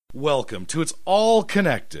Welcome to It's All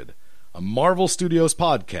Connected, a Marvel Studios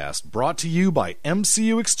podcast brought to you by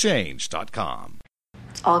MCUExchange.com.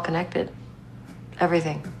 It's all connected.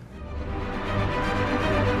 Everything.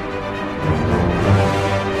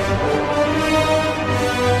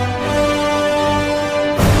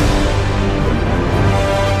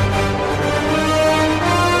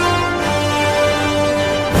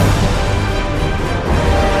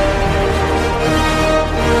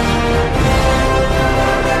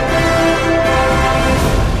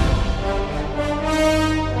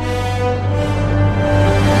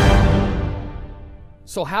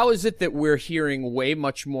 So how is it that we're hearing way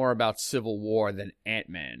much more about Civil War than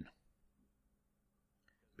Ant-Man?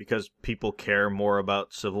 Because people care more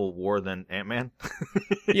about Civil War than Ant-Man?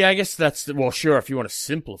 Yeah, I guess well, sure, if you want to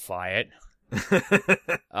simplify it.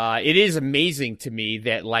 It is amazing to me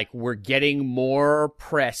that, we're getting more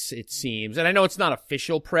press, it seems. And I know it's not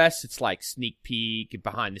official press. It's like sneak peek,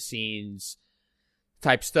 behind the scenes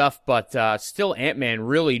type stuff, but still Ant-Man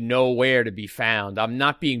really nowhere to be found. I'm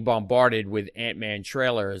not being bombarded with Ant-Man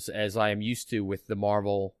trailers as I am used to with the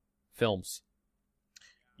Marvel films.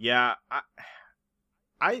 Yeah,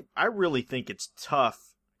 I really think it's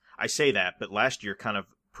tough. I say that, but last year kind of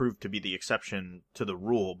proved to be the exception to the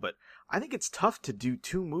rule, but I think it's tough to do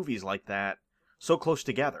two movies like that so close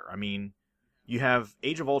together. I mean, you have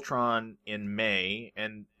Age of Ultron in May,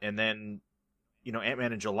 and then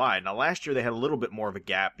Ant-Man in July. Now, last year they had a little bit more of a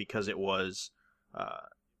gap because it was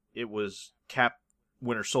Cap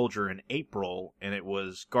Winter Soldier in April, and it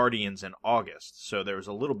was Guardians in August. So there was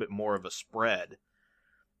a little bit more of a spread.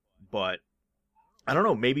 But I don't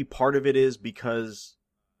know, maybe part of it is because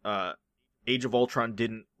Age of Ultron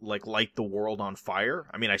didn't light the world on fire.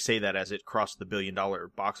 I mean, I say that as it crossed the $1 billion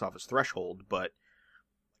box office threshold, but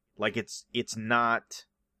it's not.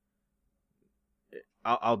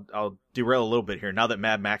 I'll derail a little bit here. Now that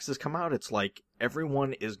Mad Max has come out, it's like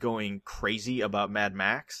everyone is going crazy about Mad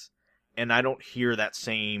Max, and I don't hear that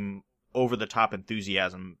same over-the-top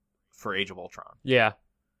enthusiasm for Age of Ultron. Yeah.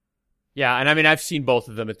 Yeah, and I mean, I've seen both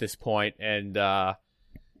of them at this point, and,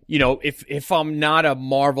 if I'm not a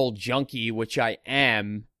Marvel junkie, which I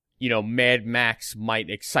am, Mad Max might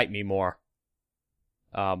excite me more.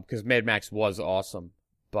 Because Mad Max was awesome.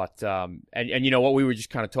 But, and you know what, we were just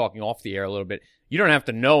kind of talking off the air a little bit. You don't have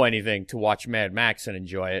to know anything to watch Mad Max and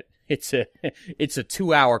enjoy it. It's a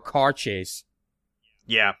 2-hour car chase.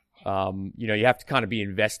 Yeah. You have to kind of be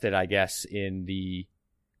invested, I guess, in the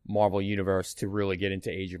Marvel universe to really get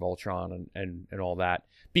into Age of Ultron and all that.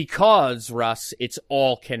 Because, Russ, it's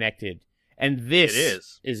all connected. And this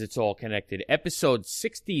is It's All Connected. Episode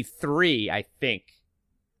 63, I think.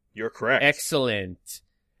 You're correct. Excellent.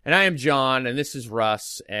 And I am John, and this is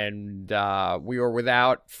Russ, and we are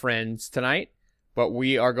without friends tonight, but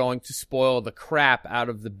we are going to spoil the crap out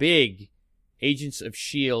of the big Agents of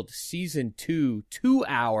S.H.I.E.L.D. Season 2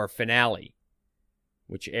 2-hour finale,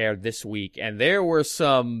 which aired this week, and there were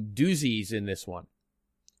some doozies in this one.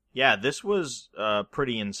 Yeah, this was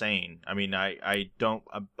pretty insane. I mean, let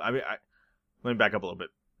me back up a little bit.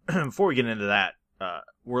 Before we get into that,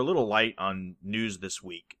 we're a little light on news this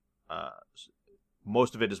week.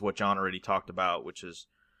 Most of it is what John already talked about, which is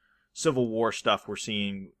Civil War stuff we're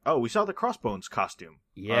seeing. Oh, we saw the Crossbones costume.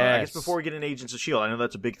 Yes. I guess before we get into Agents of S.H.I.E.L.D., I know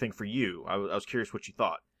that's a big thing for you. I was curious what you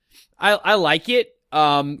thought. I like it.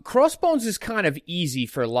 Crossbones is kind of easy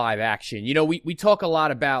for live action. We talk a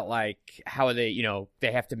lot about, how they,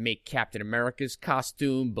 they have to make Captain America's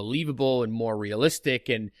costume believable and more realistic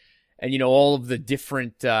and all of the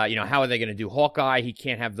different, how are they going to do Hawkeye? He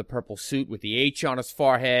can't have the purple suit with the H on his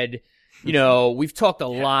forehead. We've talked a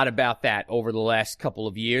lot about that over the last couple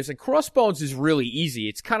of years, and Crossbones is really easy.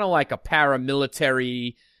 It's kind of like a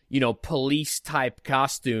paramilitary, police-type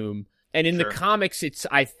costume. And in the comics, it's,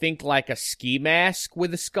 I think, like a ski mask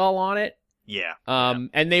with a skull on it. Yeah.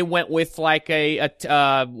 And they went with what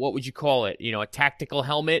would you call it? A tactical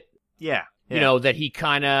helmet. Yeah. That he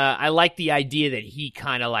kind of, I like the idea that he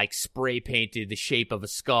kind of spray painted the shape of a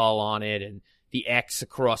skull on it and the X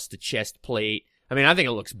across the chest plate. I mean, I think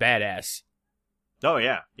it looks badass. Oh,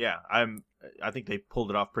 yeah. Yeah. I think they pulled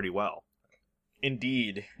it off pretty well.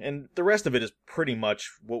 Indeed. And the rest of it is pretty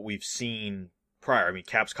much what we've seen prior. I mean,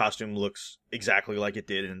 Cap's costume looks exactly like it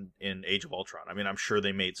did in Age of Ultron. I mean, I'm sure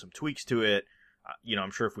they made some tweaks to it.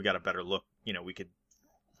 I'm sure if we got a better look, we could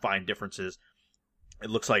find differences. It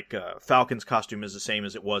looks like Falcon's costume is the same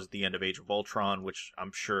as it was at the end of Age of Ultron, which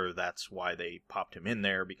I'm sure that's why they popped him in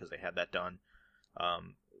there, because they had that done.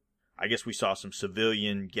 I guess we saw some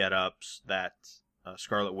civilian get-ups that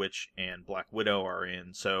Scarlet Witch and Black Widow are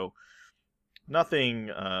in, so nothing,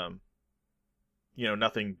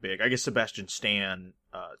 nothing big. I guess Sebastian Stan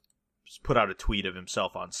put out a tweet of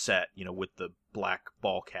himself on set, with the black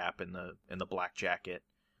ball cap and the black jacket.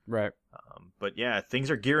 Right. But yeah, things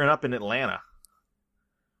are gearing up in Atlanta.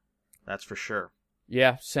 That's for sure.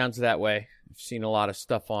 Yeah, sounds that way. I've seen a lot of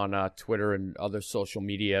stuff on Twitter and other social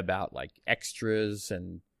media about like extras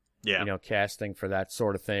and casting for that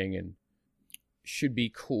sort of thing, and should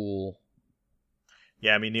be cool.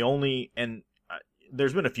 Yeah, I mean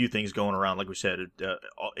there's been a few things going around, like we said.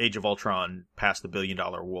 Age of Ultron passed the $1 billion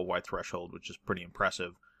worldwide threshold, which is pretty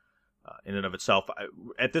impressive in and of itself.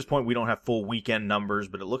 At this point, we don't have full weekend numbers,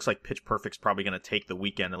 but it looks like Pitch Perfect's probably going to take the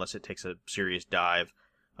weekend unless it takes a serious dive.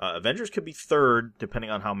 Avengers could be third, depending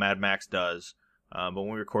on how Mad Max does. But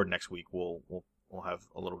when we record next week, we'll have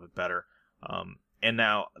a little bit better. And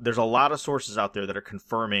now there's a lot of sources out there that are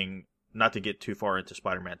confirming, not to get too far into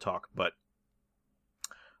Spider-Man talk, but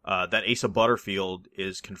that Asa Butterfield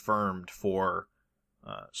is confirmed for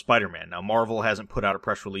Spider-Man. Now, Marvel hasn't put out a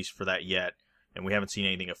press release for that yet, and we haven't seen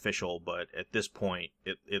anything official. But at this point,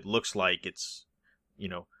 it looks like it's,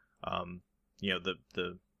 the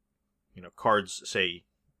cards say,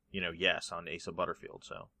 yes on Asa Butterfield.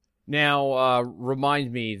 So now,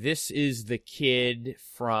 remind me, this is the kid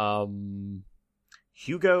from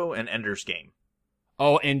Hugo and Ender's Game.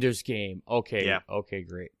 Oh, Ender's Game. Okay. Yeah. Okay,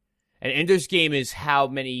 great. And Ender's Game is how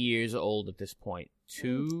many years old at this point?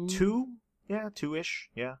 2? 2? Yeah, 2-ish.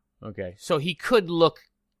 Yeah. Okay. So he could look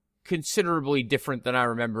considerably different than I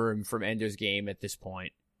remember him from Ender's Game at this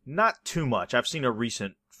point. Not too much. I've seen a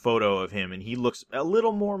recent photo of him, and he looks a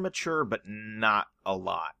little more mature, but not a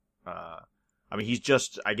lot.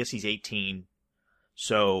 I guess he's 18,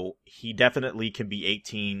 so he definitely can be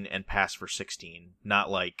 18 and pass for 16, not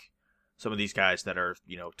like some of these guys that are,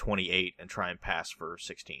 28 and try and pass for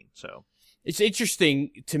 16. So it's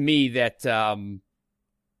interesting to me that,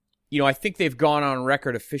 I think they've gone on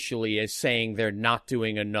record officially as saying they're not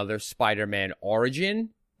doing another Spider-Man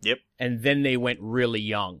origin. Yep. And then they went really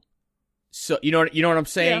young. So, you know what I'm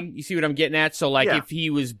saying? Yeah. You see what I'm getting at? So, if he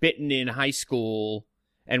was bitten in high school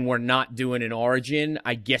and we're not doing an origin,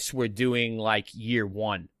 I guess we're doing, year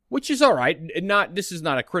one, which is all right. This is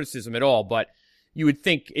not a criticism at all, but you would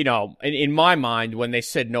think, in my mind, when they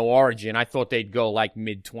said no origin, I thought they'd go,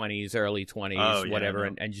 mid-20s, early 20s, whatever,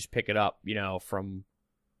 and just pick it up, from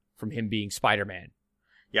him being Spider-Man.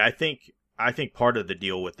 Yeah, I think part of the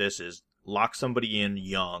deal with this is lock somebody in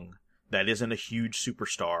young that isn't a huge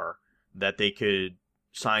superstar that they could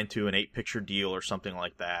sign to an 8-picture deal or something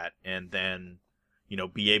like that, and then,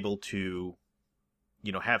 be able to,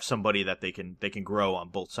 have somebody that they can grow on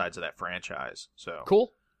both sides of that franchise. So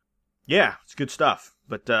cool. Yeah, it's good stuff.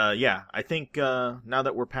 But I think now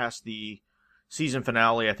that we're past the season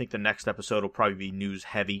finale, I think the next episode will probably be news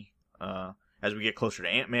heavy. As we get closer to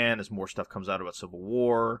Ant-Man, as more stuff comes out about Civil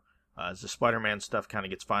War, as the Spider-Man stuff kind of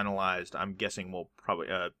gets finalized, I'm guessing we'll probably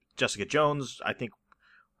Jessica Jones.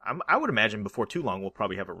 I would imagine before too long we'll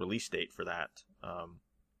probably have a release date for that.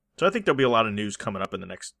 So I think there'll be a lot of news coming up in the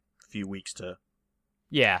next few weeks to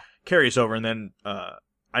carry us over. And then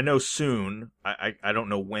I know soon, I don't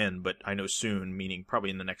know when, but I know soon, meaning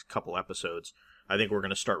probably in the next couple episodes, I think we're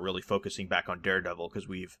going to start really focusing back on Daredevil, because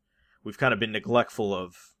we've kind of been neglectful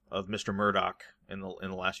of Mr. Murdoch in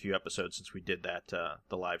the last few episodes since we did that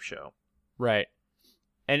the live show. Right.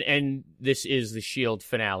 And this is the S.H.I.E.L.D.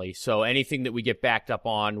 finale, so anything that we get backed up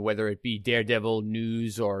on, whether it be Daredevil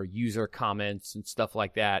news or user comments and stuff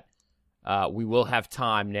like that, we will have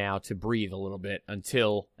time now to breathe a little bit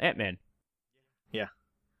until Ant-Man. Yeah.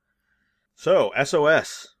 So,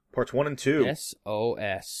 SOS, parts 1 and 2.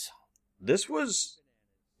 SOS. This was...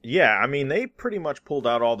 Yeah, they pretty much pulled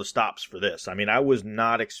out all the stops for this. I was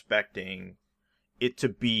not expecting it to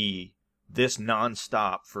be this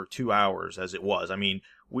nonstop for 2 hours as it was.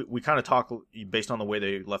 We kind of talked, based on the way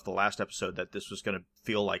they left the last episode, that this was going to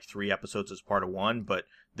feel like 3 episodes as part of one, but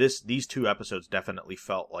these 2 episodes definitely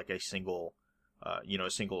felt like a single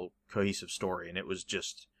cohesive story, and it was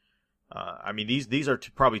just... these are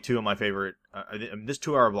probably 2 of my favorite... this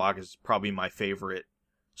 2-hour block is probably my favorite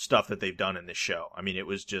stuff that they've done in this show. It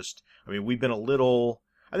was just... we've been a little...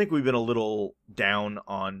 I think we've been a little down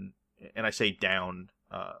on... And I say down,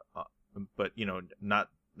 but,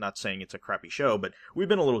 not saying it's a crappy show, but we've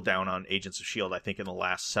been a little down on Agents of S.H.I.E.L.D., I think, in the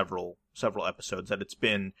last several episodes, that it's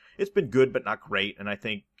been good, but not great, and I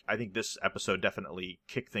think this episode definitely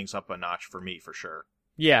kicked things up a notch for me, for sure.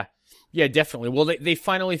 Yeah, definitely. Well, they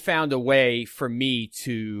finally found a way for me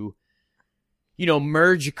to,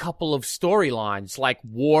 merge a couple of storylines, like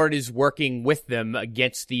Ward is working with them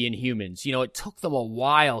against the Inhumans. It took them a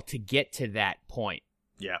while to get to that point.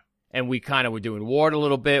 Yeah. And we kind of were doing Ward a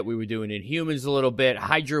little bit. We were doing Inhumans a little bit.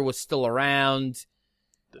 Hydra was still around.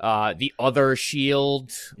 the other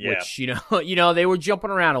Shield, Yeah. which they were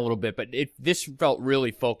jumping around a little bit, but this felt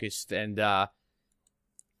really focused and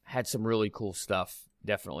had some really cool stuff,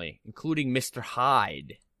 definitely, including Mr.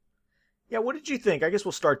 Hyde. Yeah, what did you think? I guess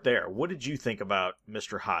we'll start there. What did you think about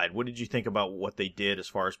Mr. Hyde? What did you think about what they did as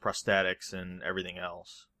far as prosthetics and everything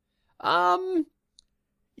else?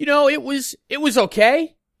 It was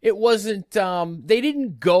okay. It wasn't, they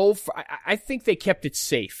didn't go for, I think they kept it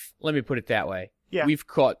safe. Let me put it that way. Yeah. We've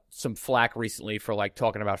caught some flack recently for like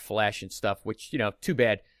talking about Flash and stuff, which, too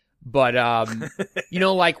bad. But,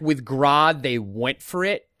 like with Grodd, they went for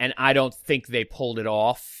it and I don't think they pulled it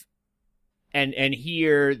off. And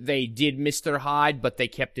here they did Mr. Hyde, but they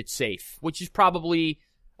kept it safe, which is probably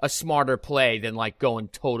a smarter play than like going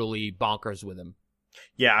totally bonkers with him.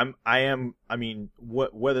 Yeah,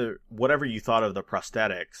 whatever you thought of the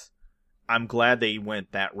prosthetics, I'm glad they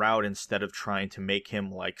went that route instead of trying to make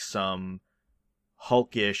him like some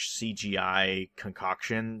Hulkish CGI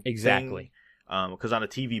concoction. Exactly. Because on a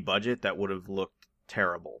TV budget, that would have looked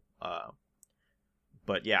terrible.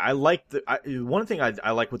 But yeah, I like one thing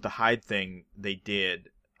I like with the Hyde thing they did.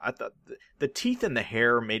 I thought the teeth and the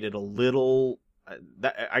hair made it a little.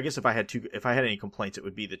 I guess if I had any complaints, it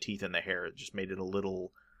would be the teeth and the hair. It just made it a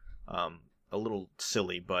little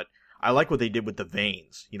silly. But I like what they did with the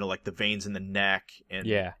veins. Like the veins in the neck and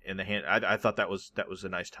in the hand. I thought that was a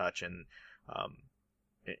nice touch. And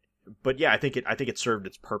but yeah, I think it served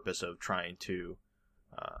its purpose of trying to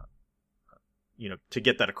to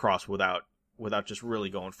get that across without just really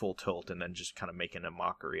going full tilt and then just kind of making a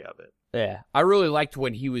mockery of it. Yeah. I really liked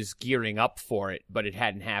when he was gearing up for it, but it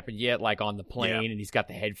hadn't happened yet, like on the plane, and he's got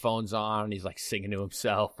the headphones on, and he's like singing to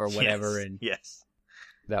himself or whatever, and yes.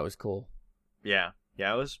 That was cool. Yeah.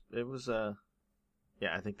 Yeah, it was I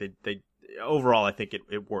think they overall I think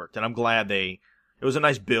it worked, and I'm glad it was a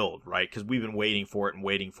nice build, right? Because we've been waiting for it,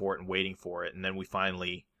 and then we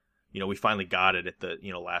finally got it at the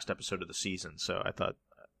last episode of the season. So I thought,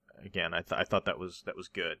 again, I thought that was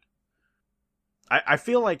good. I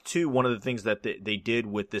feel like too, one of the things that they did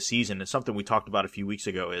with this season, and something we talked about a few weeks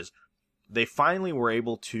ago, is they finally were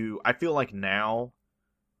able to. I feel like now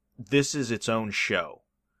this is its own show.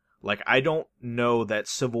 Like, I don't know that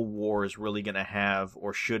Civil War is really going to have,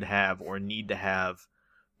 or should have, or need to have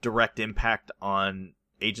direct impact on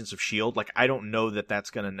Agents of S.H.I.E.L.D. Like, I don't know that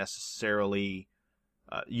that's going to necessarily,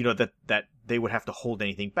 that they would have to hold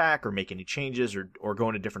anything back or make any changes or go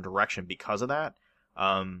in a different direction because of that.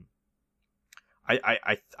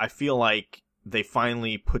 I feel like they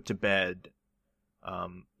finally put to bed,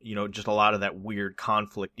 just a lot of that weird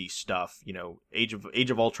conflict-y stuff. Age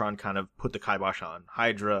of Ultron kind of put the kibosh on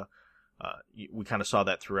Hydra. We kind of saw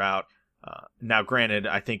that throughout. Now, granted,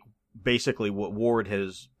 I think basically what Ward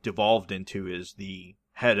has devolved into is the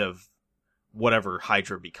head of whatever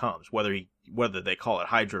Hydra becomes, whether they call it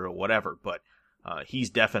Hydra or whatever, but he's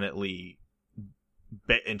definitely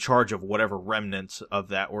in charge of whatever remnants of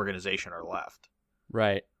that organization are left.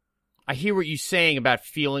 Right. I hear what you're saying about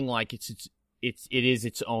feeling like it is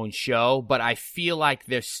its own show, but I feel like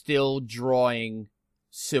they're still drawing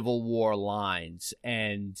Civil War lines,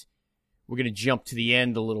 and we're going to jump to the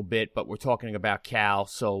end a little bit, but we're talking about Cal,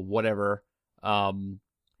 so whatever.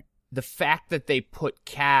 The fact that they put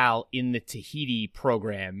Cal in the Tahiti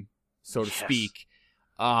program, so to speak,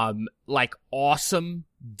 awesome,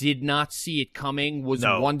 did not see it coming, was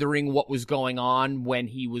wondering what was going on when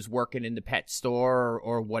he was working in the pet store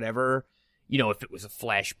or whatever. If it was a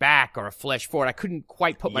flashback or a flash forward. I couldn't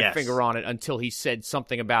quite put my finger on it until he said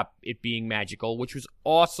something about it being magical, which was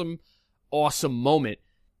awesome moment.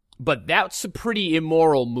 But that's a pretty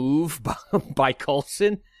immoral move by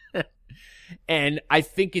Coulson. And I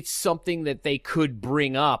think it's something that they could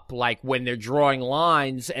bring up, like when they're drawing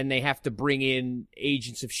lines and they have to bring in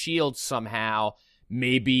Agents of S.H.I.E.L.D. somehow.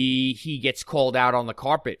 Maybe he gets called out on the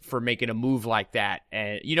carpet for making a move like that.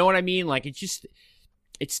 And you know what I mean? Like,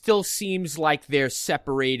 it still seems like they're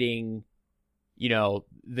separating,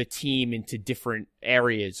 the team into different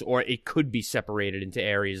areas, or it could be separated into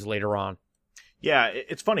areas later on. Yeah,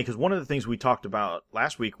 it's funny because one of the things we talked about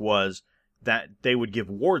last week was that they would give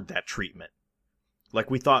Ward that treatment. Like,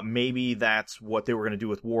 we thought maybe that's what they were going to do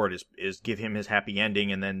with Ward is give him his happy ending,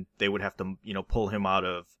 and then they would have to, pull him out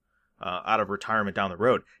of retirement down the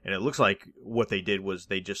road. And it looks like what they did was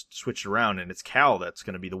they just switched around, and it's Cal that's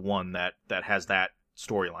going to be the one that has that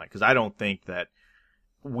storyline. Because I don't think that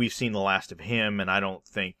we've seen the last of him, and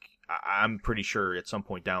I'm pretty sure at some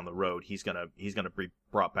point down the road he's gonna be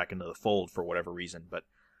brought back into the fold for whatever reason. But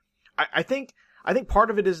I think part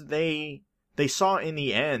of it is they saw in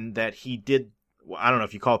the end that he did. Well, I don't know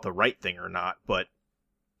if you call it the right thing or not, but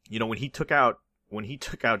when he took out when he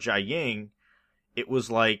took out Jia Ying, it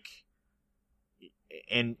was like,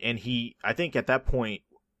 and I think at that point,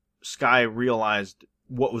 Sky realized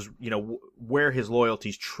what was, where his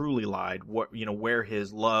loyalties truly lied, where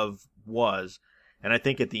his love was. And I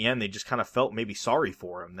think at the end, they just kind of felt maybe sorry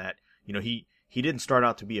for him that, he didn't start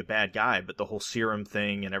out to be a bad guy, but the whole serum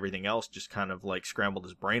thing and everything else just kind of like scrambled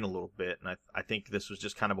his brain a little bit. And I think this was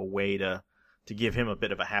just kind of a way to give him a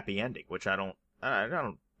bit of a happy ending, which I don't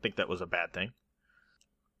think that was a bad thing.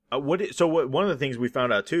 One of the things we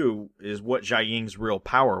found out too is what Jia Ying's real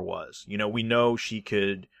power was. We know she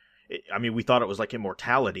could, we thought it was like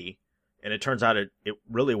immortality, and it turns out it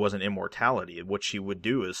really wasn't immortality. What she would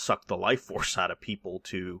do is suck the life force out of people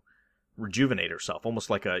to rejuvenate herself, almost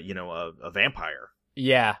like a vampire.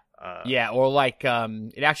 Yeah. Or like,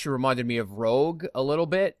 it actually reminded me of Rogue a little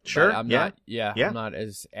bit. Sure. I'm not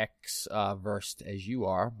as versed as you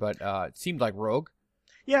are, but it seemed like Rogue.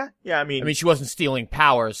 Yeah. I mean, she wasn't stealing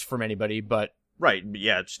powers from anybody, but right.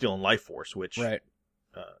 Yeah, it's stealing life force, which right.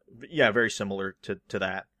 Very similar to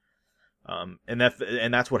that. And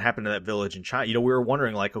that's what happened to that village in China. We were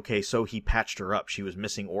wondering, like, okay, so he patched her up. She was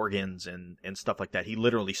missing organs and stuff like that. He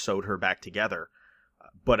literally sewed her back together.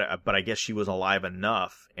 But I guess she was alive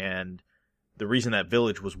enough, and the reason that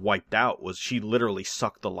village was wiped out was she literally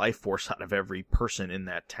sucked the life force out of every person in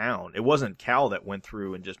that town. It wasn't Cal that went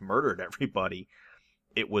through and just murdered everybody.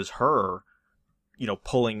 It was her,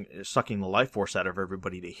 sucking the life force out of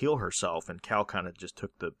everybody to heal herself, and Cal kind of just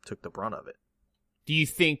took the brunt of it. Do you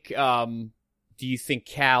think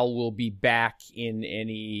Cal will be back in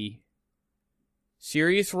any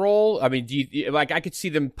serious role? I mean, do you I could see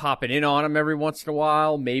them popping in on him every once in a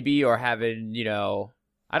while, maybe, or having,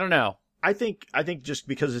 I don't know. I think just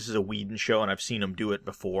because this is a Whedon show and I've seen him do it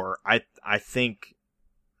before, I think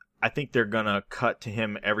they're gonna cut to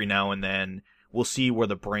him every now and then. We'll see where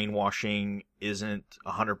the brainwashing isn't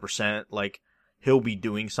 100%. Like, he'll be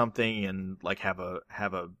doing something and like have a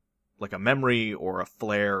like a memory or a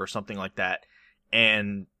flare or something like that,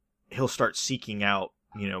 and he'll start seeking out,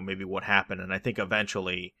 maybe what happened. And I think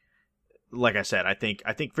eventually, like I said, I think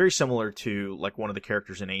very similar to like one of the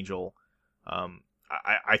characters in Angel.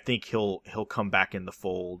 I think he'll come back in the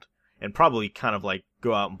fold and probably kind of like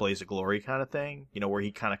go out and blaze a glory kind of thing, where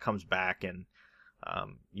he kind of comes back and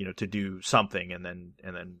to do something and then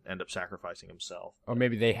end up sacrificing himself. Or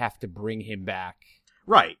maybe they have to bring him back.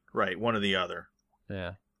 Right, one or the other.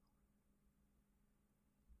 Yeah.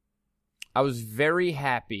 I was very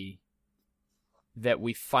happy that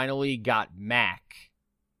we finally got Mac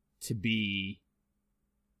to be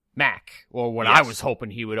Mac, or what I was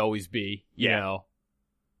hoping he would always be, you know.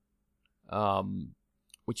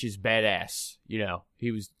 Which is badass,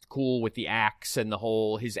 He was cool with the axe and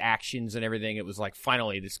his actions and everything. It was like,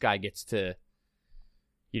 finally, this guy gets to,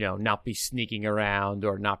 not be sneaking around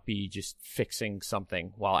or not be just fixing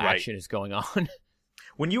something while action is going on.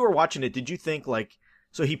 When you were watching it, did you think, like,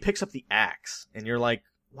 so he picks up the axe, and you're like,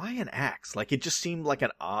 why an axe? Like, it just seemed like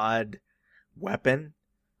an odd weapon.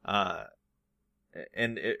 I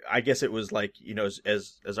guess it was like,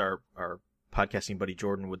 as our podcasting buddy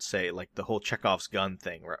Jordan would say, like the whole Chekhov's gun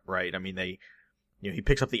thing, right? I mean, he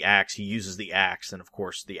picks up the axe, he uses the axe, and of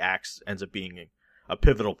course the axe ends up being a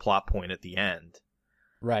pivotal plot point at the end.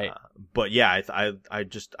 Right. But yeah,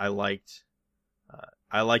 I liked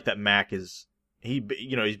that Mac is,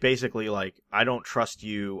 he's basically like, I don't trust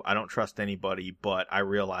you, I don't trust anybody, but I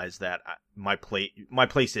realize that my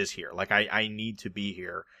place is here. Like, I need to be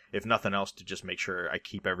here, if nothing else, to just make sure I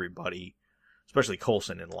keep everybody, especially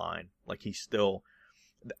Coulson, in line. Like, he's still,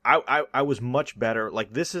 I was much better.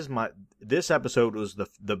 Like, this episode was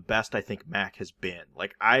the best I think Mac has been.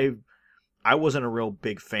 Like, I wasn't a real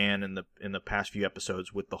big fan in the past few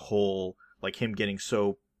episodes with the whole, like, him getting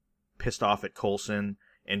so pissed off at Coulson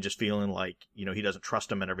and just feeling like, he doesn't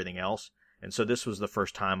trust him and everything else. And so this was the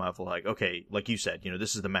first time I've like, okay, like you said,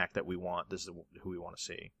 this is the Mac that we want. This is who we want to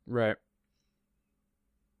see. Right.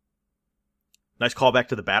 Nice callback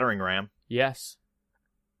to the battering ram. Yes.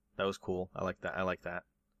 That was cool. I like that.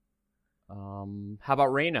 How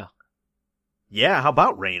about Reyna? Yeah, how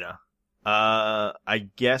about Reyna? I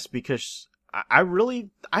guess because I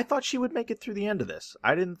thought she would make it through the end of this.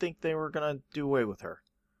 I didn't think they were going to do away with her.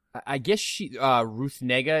 I guess Ruth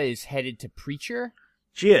Negga is headed to Preacher?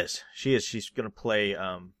 She is. She's going to play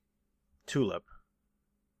Tulip.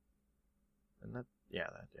 And yeah.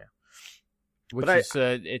 Which is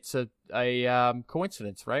it's a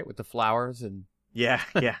coincidence, right, with the flowers and yeah.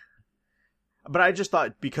 But I just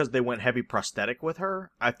thought, because they went heavy prosthetic with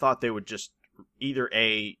her, I thought they would just either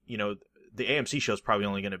the AMC show is probably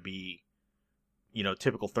only going to be,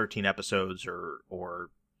 typical 13 episodes or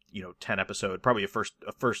 10 episode, probably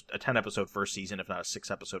a 10 episode first season, if not a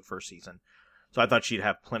 6 episode first season. So I thought she'd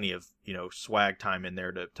have plenty of, swag time in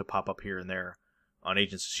there to pop up here and there on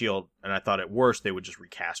Agents of S.H.I.E.L.D. And I thought at worst they would just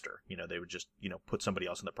recast her. They would just, put somebody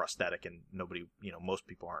else in the prosthetic, and nobody, most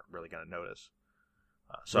people aren't really going to notice.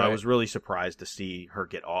 So Right. I was really surprised to see her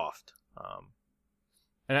get offed.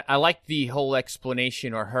 And I like the whole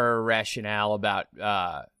explanation or her rationale about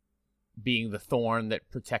being the thorn that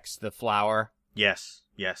protects the flower. Yes.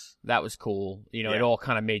 That was cool. It Yeah. all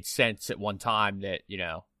kind of made sense at one time that,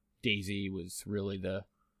 Daisy was really the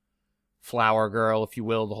flower girl, if you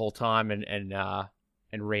will, the whole time, and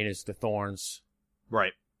Raina's the thorns.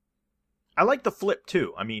 Right. I like the flip,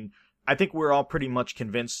 too. I mean, I think we're all pretty much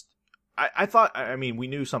convinced. I thought, we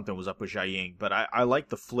knew something was up with Jiaying, but I like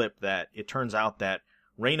the flip that it turns out that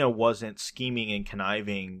Raina wasn't scheming and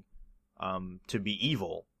conniving to be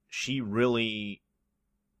evil. She really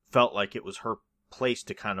felt like it was her place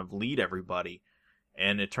to kind of lead everybody,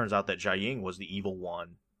 and it turns out that Jiaying was the evil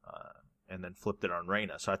one, and then flipped it on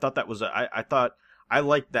Raina. So I thought that was I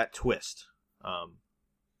liked that twist,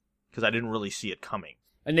 because I didn't really see it coming.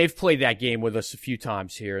 And they've played that game with us a few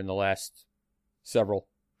times here in the last several.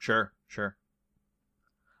 Sure.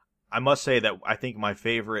 I must say that I think my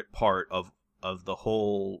favorite part of the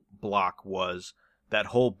whole block was that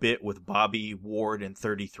whole bit with Bobby, Ward, and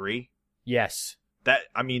 33. Yes.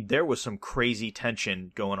 There was some crazy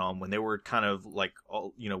tension going on when they were kind of like,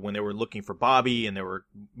 when they were looking for Bobby and they were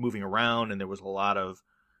moving around, and there was a lot of,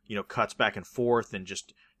 cuts back and forth, and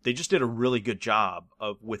they just did a really good job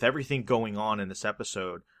with everything going on in this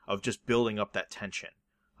episode of just building up that tension.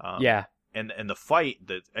 Yeah. And the fight,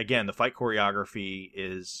 the fight choreography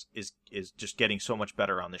is just getting so much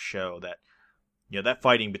better on this show that, that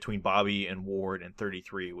fighting between Bobby and Ward and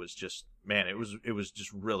 33 was just, man, it was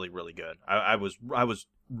just really, really good. I was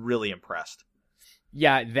really impressed.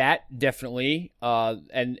 Yeah, that definitely.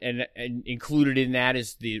 And included in that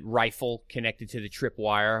is the rifle connected to the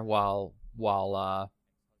tripwire while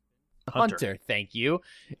Hunter, thank you,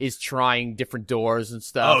 is trying different doors and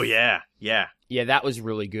stuff. Oh yeah. Yeah, that was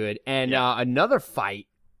really good. And another fight,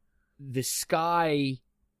 the Sky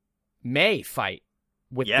May fight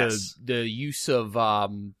with the use of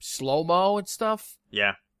slow-mo and stuff.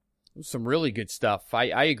 Yeah. Some really good stuff.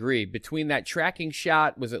 I agree. Between that tracking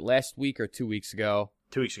shot, was it last week or 2 weeks ago?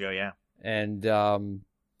 2 weeks ago, yeah. And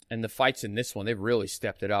the fights in this one, they've really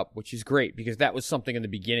stepped it up, which is great, because that was something in the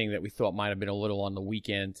beginning that we thought might have been a little on the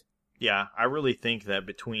weekend. Yeah, I really think that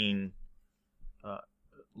between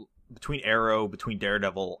Arrow, between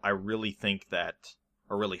Daredevil, I really think that,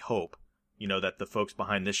 or really hope, that the folks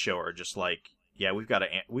behind this show are just like, yeah, we got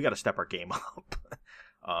to step our game up.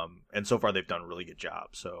 And so far they've done a really good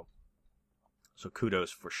job. So kudos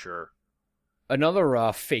for sure.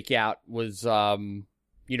 Another fake out was,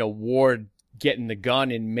 Ward getting the gun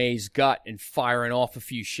in May's gut and firing off a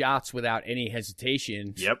few shots without any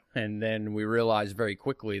hesitation. Yep. And then we realized very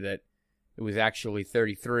quickly that it was actually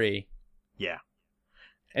 33. Yeah.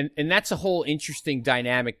 And that's a whole interesting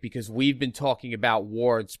dynamic, because we've been talking about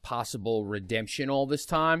Ward's possible redemption all this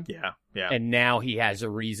time. Yeah. And now he has a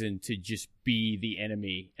reason to just be the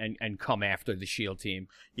enemy and come after the S.H.I.E.L.D. team.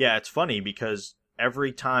 Yeah, it's funny because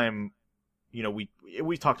every time,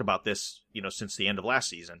 we talked about this, since the end of last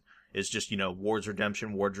season, is just, Ward's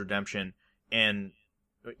redemption. And,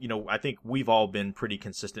 I think we've all been pretty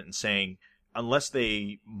consistent in saying, unless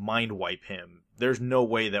they mind wipe him, there's no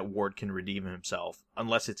way that Ward can redeem himself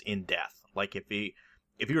unless it's in death. Like if he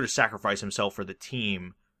were to sacrifice himself for the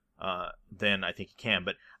team, then I think he can.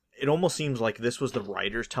 But it almost seems like this was the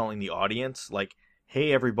writers telling the audience, like,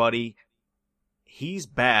 hey, everybody, he's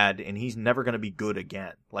bad and he's never going to be good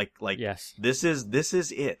again. Like yes. This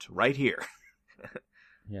is it right here.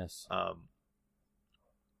 Yes.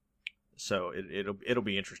 So it'll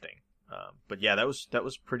be interesting. But yeah, that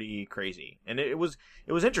was pretty crazy, and it was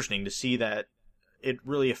interesting to see that it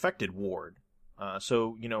really affected Ward.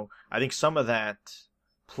 So I think some of that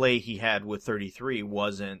play he had with 33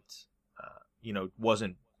 wasn't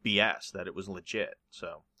BS, that it was legit.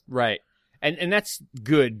 So right, and that's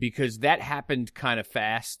good, because that happened kind of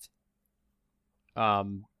fast.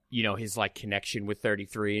 His like connection with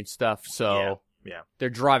 33 and stuff. So yeah, they're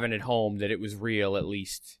driving it home that it was real, at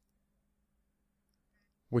least,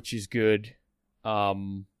 which is good.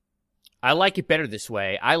 I like it better this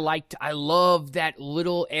way. I love that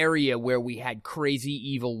little area where we had crazy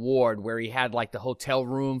evil Ward, where he had like the hotel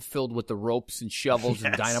room filled with the ropes and shovels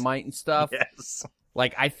and dynamite and stuff. Yes.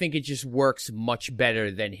 Like, I think it just works much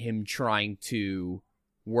better than him trying to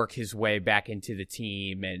work his way back into the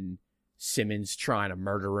team and Simmons trying to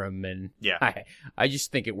murder him, and Yeah. I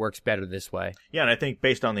just think it works better this way. Yeah, and I think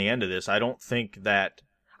based on the end of this, I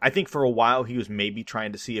think for a while he was maybe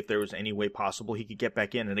trying to see if there was any way possible he could get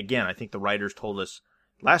back in. And again, I think the writers told us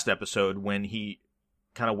last episode when he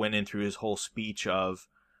kind of went in through his whole speech of,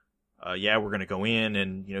 yeah, we're going to go in,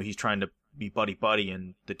 and he's trying to be buddy,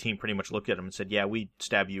 and the team pretty much looked at him and said, yeah, we'd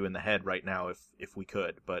stab you in the head right now if we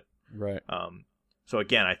could. But right. So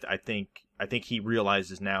again, I think he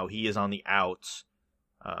realizes now he is on the outs,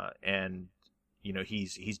 and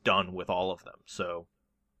he's done with all of them. So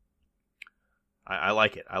I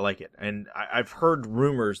like it. And I've heard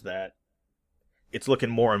rumors that it's looking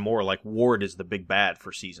more and more like Ward is the big bad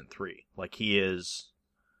for season 3. Like he is,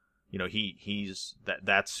 he's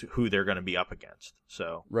that's who they're going to be up against.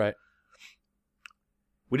 So right.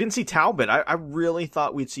 We didn't see Talbot. I really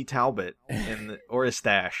thought we'd see Talbot or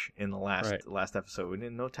Estache in the last episode. We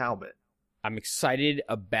didn't know Talbot. I'm excited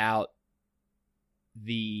about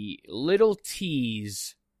the little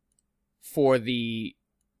tease for the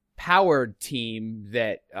powered team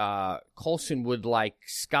that Coulson would like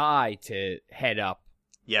Skye to head up.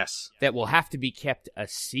 Yes. That will have to be kept a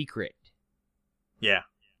secret. Yeah.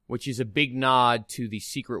 Which is a big nod to the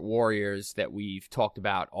Secret Warriors that we've talked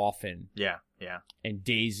about often. Yeah, yeah. And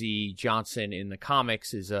Daisy Johnson in the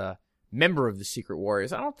comics is a member of the Secret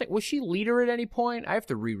Warriors. I don't think, was she leader at any point? I have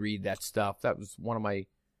to reread that stuff. That was one of my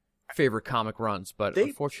favorite comic runs, but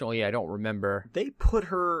unfortunately I don't remember. They put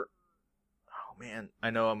her, oh man, I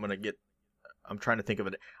know I'm trying to think of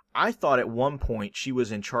it. I thought at one point she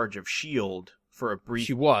was in charge of S.H.I.E.L.D. for a brief.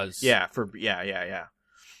 She was. Yeah, yeah.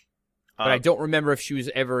 But I don't remember if she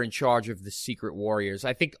was ever in charge of the Secret Warriors.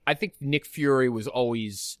 I think Nick Fury was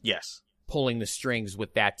always pulling the strings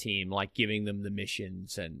with that team, like giving them the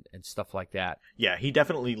missions and stuff like that. Yeah, he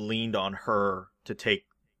definitely leaned on her to take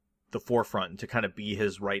the forefront and to kind of be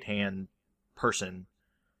his right-hand person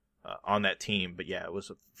on that team. But yeah,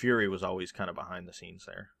 Fury was always kind of behind the scenes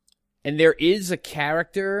there. And there is a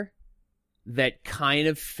character that kind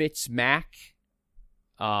of fits Mac.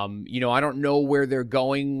 I don't know where they're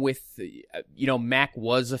going with, Mac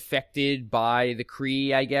was affected by the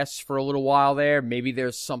Kree, I guess, for a little while there. Maybe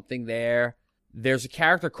there's something there. There's a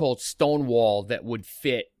character called Stonewall that would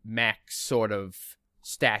fit Mac's sort of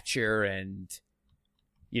stature, and,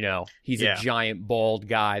 he's a giant bald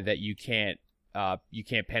guy that you can't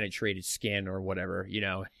penetrate his skin or whatever,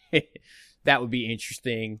 That would be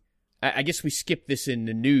interesting. I guess we skipped this in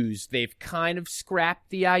the news. They've kind of scrapped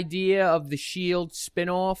the idea of the S.H.I.E.L.D.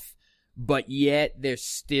 spinoff, but yet there's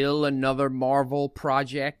still another Marvel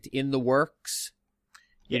project in the works.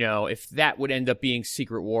 If that would end up being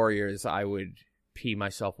Secret Warriors, I would pee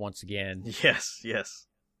myself once again. Yes.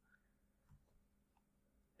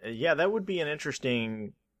 Yeah, that would be an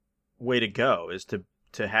interesting way to go, is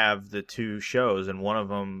to have the two shows, and one of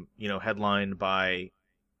them, headlined by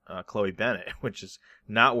Chloe Bennett, which is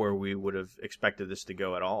not where we would have expected this to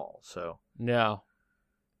go at all. So no.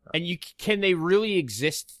 And can they really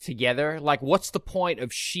exist together? Like, what's the point of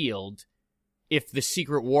S.H.I.E.L.D. if the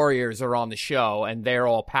Secret Warriors are on the show and they're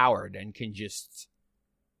all powered and can just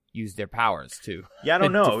use their powers to I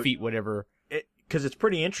don't know, defeat whatever? Because it's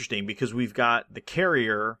pretty interesting, because we've got the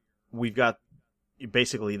carrier, we've got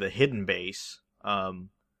basically the hidden base, and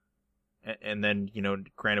then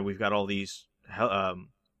granted we've got all these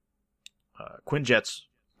Quinjets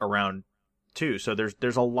around too, so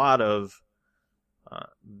there's a lot of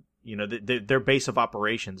their base of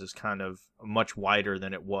operations is kind of much wider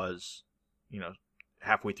than it was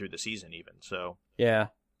halfway through the season even. So yeah,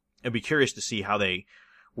 I'd be curious to see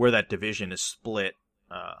where that division is split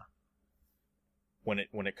when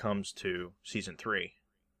it comes to season 3.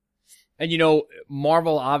 And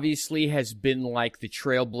Marvel obviously has been like the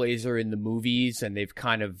trailblazer in the movies, and they've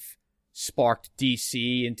kind of sparked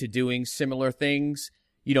DC into doing similar things.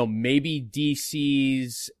 Maybe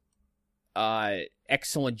DC's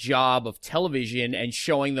excellent job of television and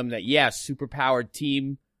showing them that, superpowered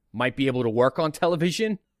team might be able to work on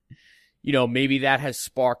television. Maybe that has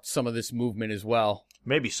sparked some of this movement as well.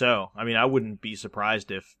 Maybe so. I mean, I wouldn't be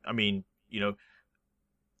surprised if,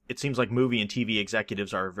 it seems like movie and TV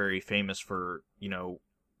executives are very famous for,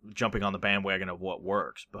 jumping on the bandwagon of what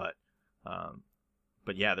works, but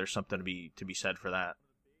yeah, there's something to be said for that.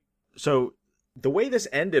 So the way this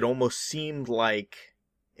ended almost seemed like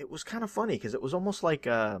it was kind of funny, because it was almost like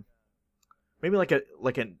maybe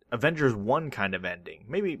like an Avengers 1 kind of ending.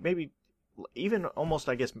 Maybe even almost,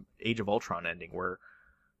 I guess, Age of Ultron ending, where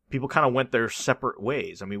people kind of went their separate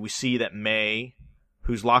ways. I mean, we see that May,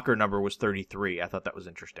 whose locker number was 33, I thought that was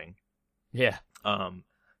interesting. Yeah.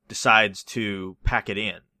 Decides to pack it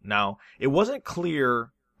in. Now, it wasn't clear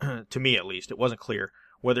to me at least, it wasn't clear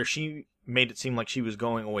whether she made it seem like she was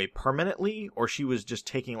going away permanently or she was just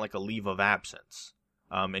taking like a leave of absence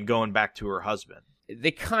and going back to her husband.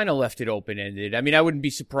 They kind of left it open-ended. I mean, I wouldn't be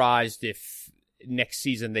surprised if next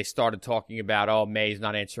season they started talking about, oh, May's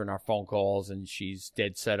not answering our phone calls and she's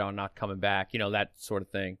dead set on not coming back, that sort of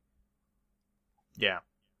thing. Yeah.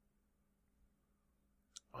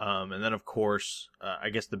 And then, of course, I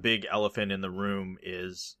guess the big elephant in the room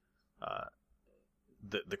is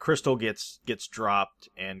the crystal gets dropped,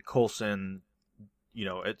 and Coulson,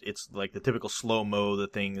 it's like the typical slow-mo, the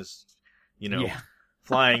thing is,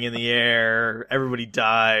 flying in the air, everybody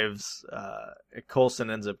dives, Coulson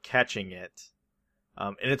ends up catching it.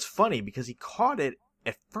 And it's funny because he caught it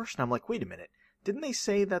at first, and I'm like, wait a minute, didn't they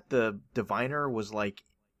say that the diviner was like,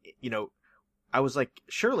 I was like,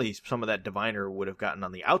 surely some of that diviner would have gotten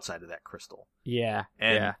on the outside of that crystal. Yeah.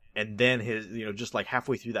 And then his, just like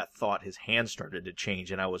halfway through that thought, his hand started to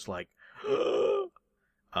change, and I was like,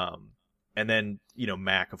 and then,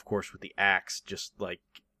 Mac, of course, with the axe, just like,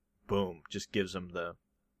 boom, just gives him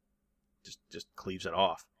just cleaves it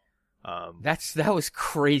off. That was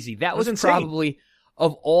crazy. That was insane. Probably,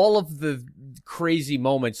 of all of the crazy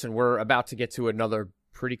moments, and we're about to get to another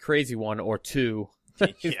pretty crazy one or two.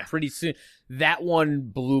 Yeah. Pretty soon. That one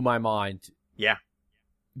blew my mind. Yeah.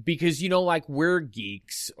 Because, like, we're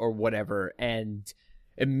geeks or whatever, and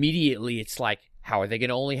immediately it's like, how are they going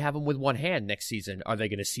to only have him with one hand next season? Are they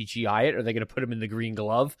going to CGI it? Are they going to put him in the green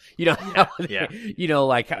glove? Yeah.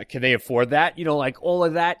 Like, can they afford that? Like, all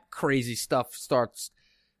of that crazy stuff starts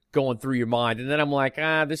going through your mind. And then I'm like,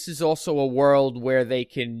 this is also a world where they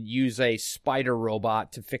can use a spider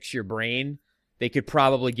robot to fix your brain. They could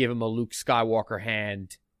probably give him a Luke Skywalker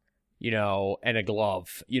hand, and a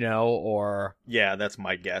glove, or... Yeah, that's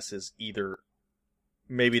my guess, is either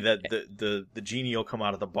maybe that the genie will come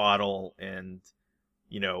out of the bottle and,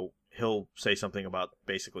 he'll say something about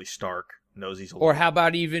basically Stark knows he's alive. Or how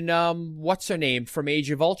about even, what's her name from Age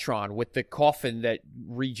of Ultron with the coffin that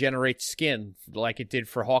regenerates skin like it did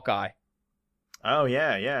for Hawkeye? Oh,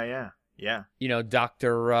 yeah.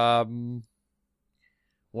 Dr.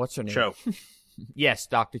 What's her name? Cho. Yes,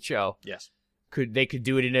 Dr. Cho. Yes. They could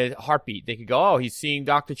do it in a heartbeat. They could go, oh, he's seeing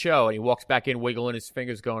Dr. Cho, and he walks back in, wiggling his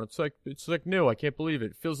fingers, going, it's like new. I can't believe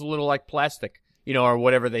it. It feels a little like plastic, or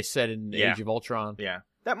whatever they said in Age of Ultron. Yeah,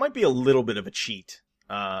 that might be a little bit of a cheat.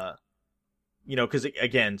 Because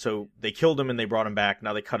again, so they killed him and they brought him back.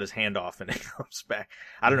 Now they cut his hand off and it comes back.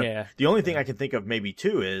 I don't know. Yeah. The only thing I can think of maybe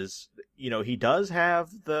too is, he does have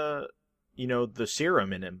the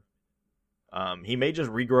serum in him. He may just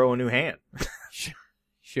regrow a new hand.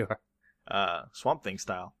 Sure. Swamp Thing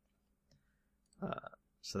style.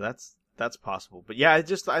 So that's possible. But yeah,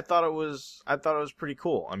 I thought it was pretty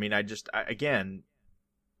cool. I mean, again,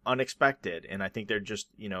 unexpected, and I think they're just,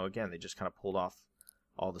 again, they just kind of pulled off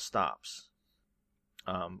all the stops.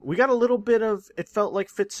 We got a little bit of, it felt like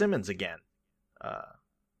Fitzsimmons again.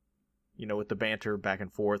 With the banter back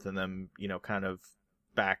and forth, and then, kind of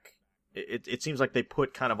back. It seems like they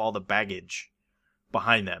put kind of all the baggage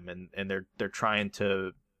behind them, and they're trying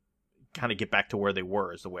to kind of get back to where they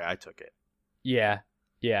were, is the way I took it. Yeah,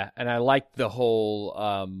 and I like the whole,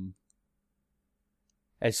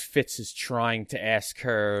 as Fitz is trying to ask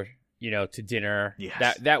her, to dinner.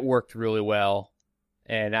 Yes. That worked really well.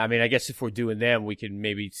 And, I mean, I guess if we're doing them, we can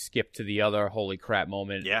maybe skip to the other holy crap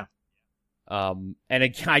moment. Yeah. And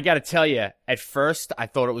I got to tell you, at first, I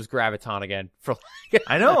thought it was Graviton again.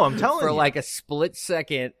 I know, I'm telling you. For like a split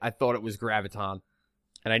second, I thought it was Graviton.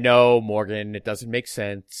 And I know, Morgan, it doesn't make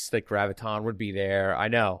sense that Graviton would be there. I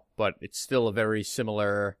know, but it's still a very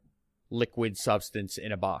similar liquid substance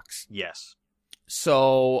in a box. Yes.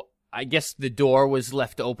 So I guess the door was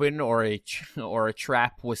left open, or a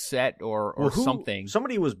trap was set, or something.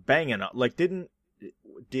 Somebody was banging up. Like,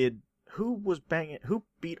 who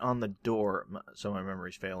beat on the door? So my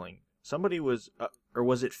memory's failing. Somebody was, or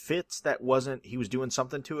was it Fitz that wasn't? He was doing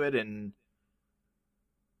something to it, and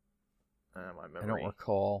my memory. I don't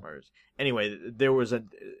recall. Anyway, there was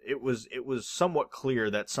it was somewhat clear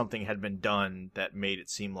that something had been done that made it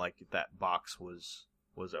seem like that box was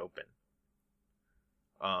open.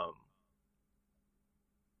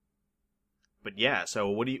 But yeah, so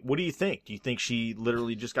what do you think? Do you think she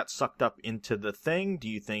literally just got sucked up into the thing? Do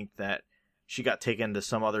you think that she got taken to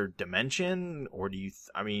some other dimension, or do you?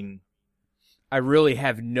 I really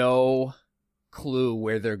have no clue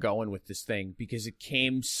where they're going with this thing, because it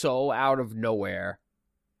came so out of nowhere,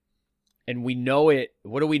 and we know it.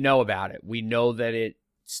 What do we know about it? We know that it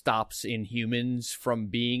stops Inhumans from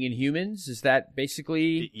being Inhumans. Is that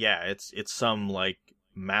basically? Yeah, it's some like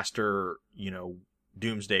master,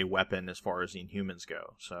 doomsday weapon as far as the Inhumans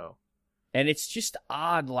go. So, and it's just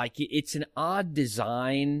odd. Like, it's an odd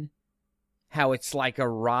design, how it's like a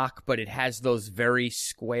rock, but it has those very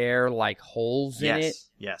square, like, holes in it.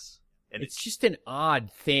 Yes. And it's just an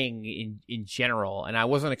odd thing in general, and I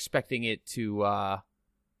wasn't expecting it to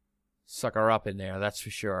sucker up in there, that's for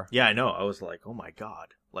sure. Yeah, I know. I was like, oh my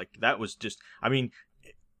God. Like, that was just, I mean,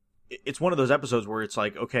 it's one of those episodes where it's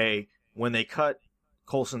like, okay, when they cut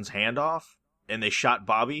Coulson's hand off and they shot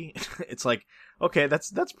Bobby, it's like, okay,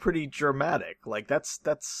 that's pretty dramatic. Like, that's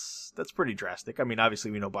pretty drastic. I mean,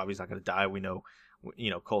 obviously we know Bobby's not going to die. We know,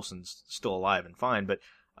 Coulson's still alive and fine, but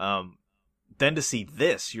then to see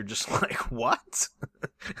this, you're just like, what?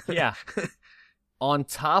 Yeah. On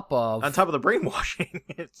top of the brainwashing,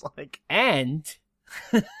 it's like... And,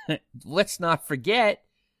 let's not forget,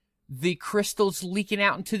 the crystals leaking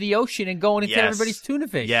out into the ocean and going into everybody's tuna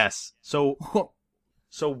fish. Yes. So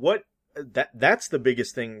what... That's the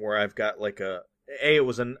biggest thing where I've got like I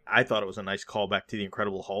thought it was a nice callback to the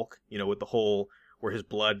Incredible Hulk, with the whole... where his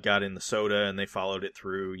blood got in the soda and they followed it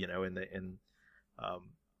through,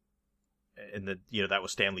 that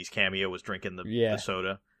was Stan Lee's cameo, was drinking the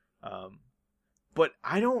soda. But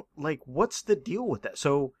I don't, like, what's the deal with that?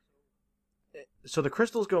 So the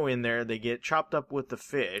crystals go in there, they get chopped up with the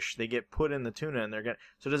fish, they get put in the tuna, and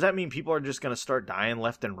so does that mean people are just going to start dying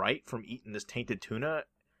left and right from eating this tainted tuna?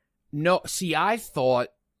 No, see, I thought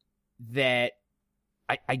that,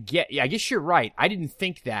 I guess you're right. I didn't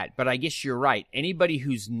think that, but I guess you're right. Anybody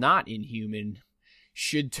who's not Inhuman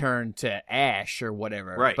should turn to ash or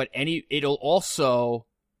whatever. Right. But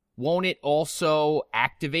won't it also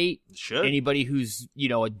activate anybody who's,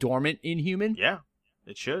 a dormant Inhuman? Yeah,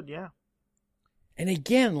 it should, yeah. And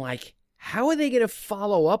again, like, how are they going to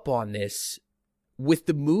follow up on this with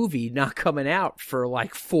the movie not coming out for,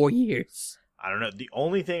 like, 4 years? I don't know. The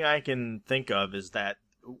only thing I can think of is that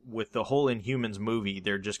with the whole Inhumans movie,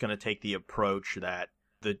 they're just going to take the approach that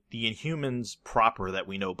the Inhumans proper that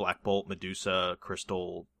we know, Black Bolt, Medusa,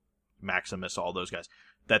 Crystal, Maximus, all those guys,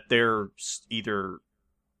 that they're either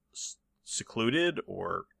secluded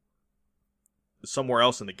or somewhere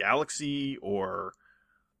else in the galaxy or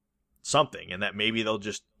something, and that maybe they'll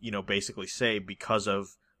just basically say, because of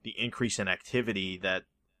the increase in activity, that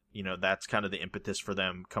that's kind of the impetus for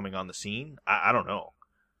them coming on the scene. I don't know.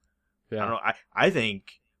 I don't know. I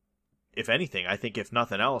think, if anything, if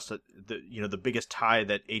nothing else, that the biggest tie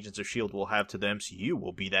that Agents of S.H.I.E.L.D. will have to the MCU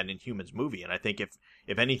will be that Inhumans movie, and I think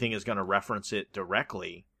if anything is going to reference it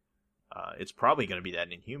directly, it's probably going to be that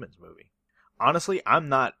Inhumans movie. Honestly, I'm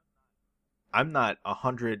not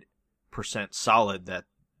 100% solid that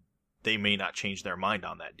they may not change their mind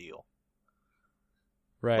on that deal.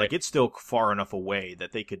 Right. Like, it's still far enough away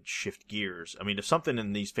that they could shift gears. I mean, if something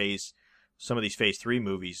in some of these Phase 3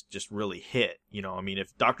 movies just really hit,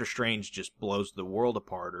 if Doctor Strange just blows the world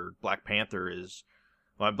apart, or Black Panther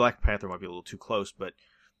Black Panther might be a little too close, but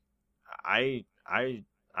I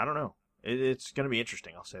don't know. It's going to be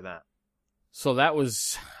interesting, I'll say that. So that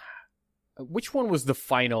was... Which one was the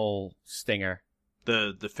final stinger?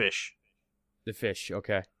 The fish. The fish,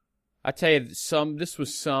 okay. I tell you, this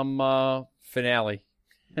was some finale.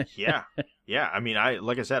 Yeah. I mean,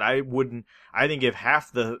 like I said, I think if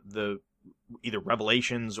half the either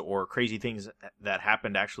revelations or crazy things that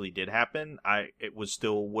happened actually did happen, it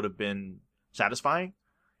would have been satisfying.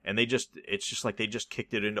 And it's just like they just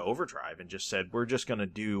kicked it into overdrive and just said, we're just going to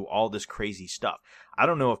do all this crazy stuff. I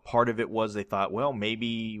don't know if part of it was they thought, well,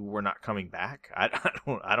 maybe we're not coming back. I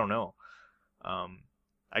don't know.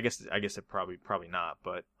 I guess it probably not,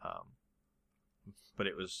 but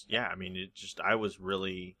it was, yeah, I mean, I was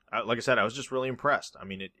really, like I said, I was just really impressed. I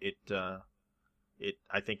mean,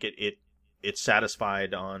 I think it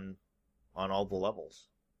satisfied on all the levels.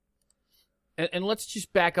 And let's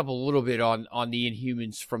just back up a little bit on the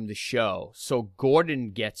Inhumans from the show. So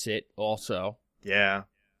Gordon gets it also. Yeah.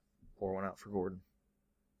 Pour one out for Gordon.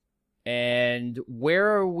 And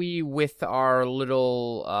where are we with our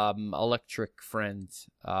little electric friend?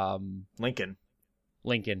 Lincoln.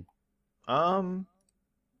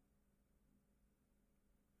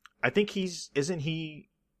 I think isn't he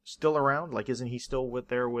still around? Like, isn't he still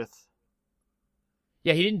there with...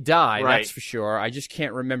 Yeah, he didn't die, right. That's for sure. I just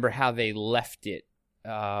can't remember how they left it.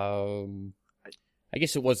 I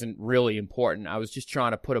guess it wasn't really important. I was just trying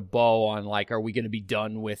to put a bow on, like, are we going to be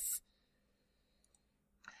done with,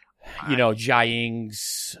 Jia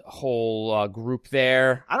Ying's whole group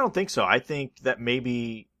there? I don't think so. I think that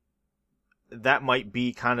maybe that might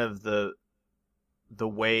be kind of the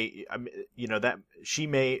way, that she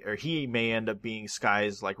may, or he may end up being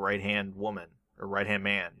Skye's, like, right-hand woman, or right-hand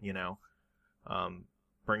man,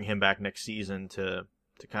 bring him back next season to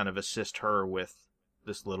kind of assist her with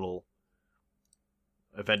this little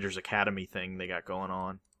Avengers Academy thing they got going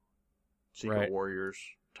on. Secret Warriors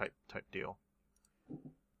type deal.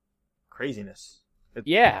 Craziness.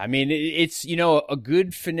 Yeah, I mean, it's, a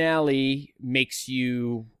good finale makes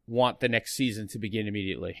you want the next season to begin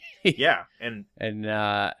immediately. Yeah, and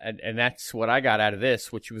that's what I got out of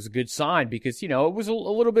this, which was a good sign because, it was a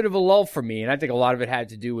little bit of a lull for me, and I think a lot of it had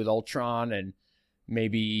to do with Ultron and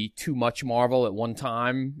maybe too much Marvel at one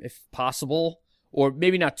time, if possible. Or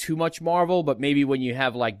maybe not too much Marvel, but maybe when you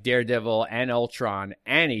have like Daredevil and Ultron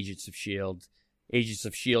and Agents of S.H.I.E.L.D., Agents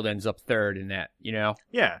of S.H.I.E.L.D. ends up third in that,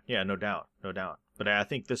 Yeah, no doubt. But I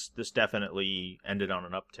think this definitely ended on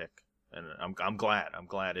an uptick, and I'm glad. I'm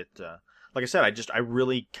glad it. Like I said, I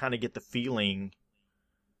really kind of get the feeling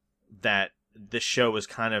that this show is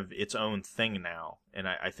kind of its own thing now, and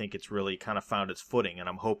I think it's really kind of found its footing, and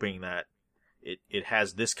I'm hoping that it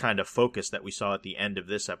has this kind of focus that we saw at the end of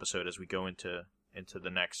this episode as we go into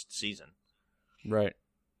the next season. Right.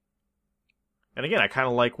 And again, I kind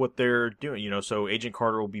of like what they're doing, so Agent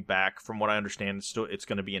Carter will be back. From what I understand, it's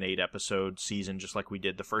going to be an 8-episode season, just like we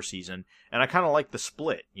did the first season. And I kind of like the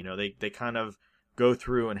split. They kind of go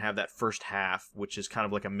through and have that first half, which is kind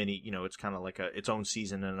of like a mini, it's kind of like its own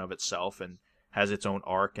season in and of itself and has its own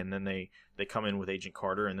arc. And then they come in with Agent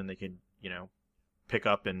Carter, and then they can, pick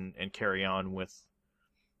up and carry on with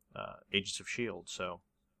Agents of S.H.I.E.L.D. So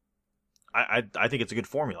I think it's a good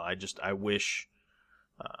formula. I wish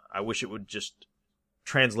it would just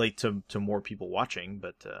translate to more people watching,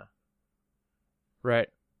 but right.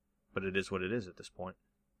 But it is what it is at this point.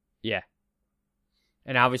 Yeah.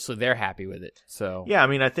 And obviously they're happy with it. So yeah, I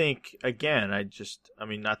mean, I think again,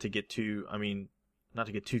 not to get too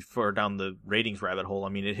far down the ratings rabbit hole. I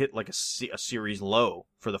mean, it hit like a series low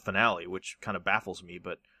for the finale, which kind of baffles me.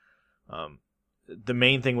 But the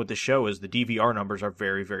main thing with the show is the DVR numbers are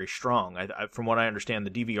very, very strong. From what I understand,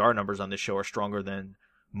 the DVR numbers on this show are stronger than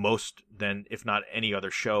if not any other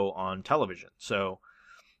show on television. So,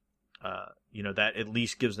 that at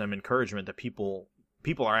least gives them encouragement that people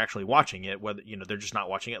are actually watching it, whether, they're just not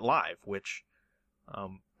watching it live, which,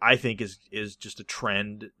 I think is just a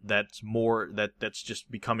trend that's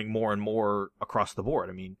just becoming more and more across the board.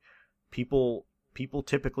 I mean, people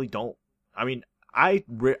typically don't, I mean, I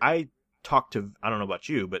talk to, I don't know about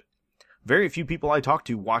you, but very few people I talk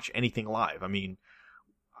to watch anything live. I mean,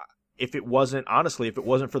 if it wasn't for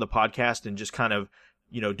the podcast and just kind of,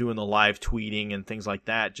 doing the live tweeting and things like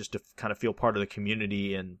that, just to kind of feel part of the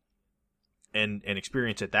community and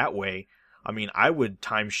experience it that way, I mean, I would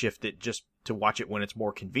time shift it just to watch it when it's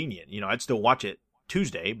more convenient. I'd still watch it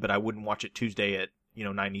Tuesday, but I wouldn't watch it Tuesday at,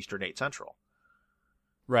 9 Eastern, 8 Central.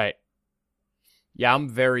 Right. Yeah, I'm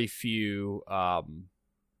very few. I'm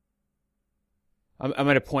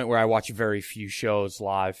at a point where I watch very few shows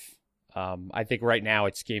live. I think right now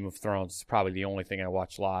it's Game of Thrones. It's probably the only thing I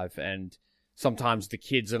watch live. And sometimes the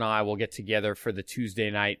kids and I will get together for the Tuesday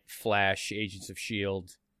night Flash, Agents of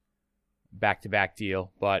S.H.I.E.L.D. back-to-back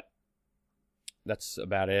deal. But that's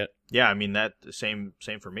about it. Yeah, I mean, that same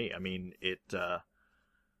for me. I mean, it,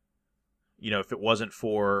 if it wasn't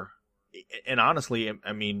for, and honestly,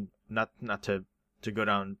 I mean, not to go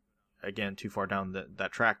down again too far down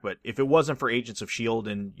that track, but if it wasn't for Agents of S.H.I.E.L.D.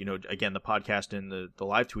 and, again, the podcast and the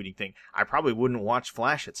live tweeting thing, I probably wouldn't watch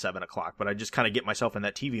Flash at 7 o'clock, but I just kind of get myself in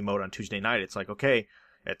that TV mode on Tuesday night. It's like, okay,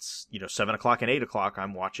 it's, 7 o'clock and 8 o'clock,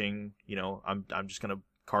 I'm watching, I'm just going to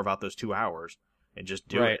carve out those 2 hours and just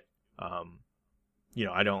do it.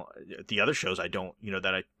 I don't, the other shows I don't,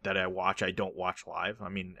 that I watch, I don't watch live. I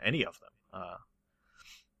mean, any of them.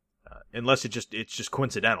 Unless it's just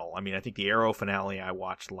coincidental. I mean, I think the Arrow finale I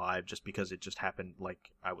watched live just because it just happened,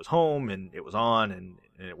 like I was home and it was on and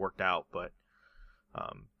it worked out. But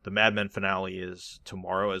the Mad Men finale is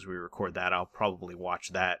tomorrow as we record that. I'll probably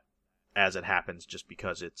watch that as it happens just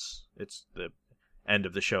because it's the end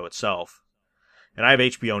of the show itself. And I have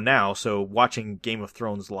HBO now, so watching Game of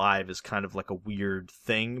Thrones live is kind of like a weird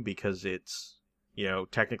thing because it's,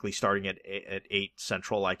 technically starting at 8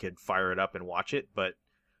 Central, I could fire it up and watch it, but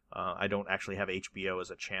I don't actually have HBO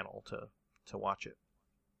as a channel to watch it.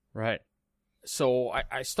 Right. So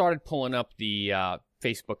I started pulling up the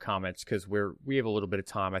Facebook comments because we have a little bit of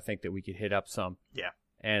time. I think that we could hit up some. Yeah.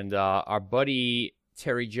 And our buddy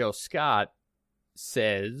Terry Joe Scott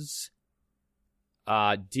says,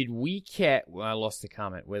 did we catch... Well, I lost the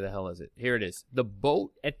comment. Where the hell is it? Here it is. The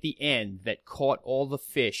boat at the end that caught all the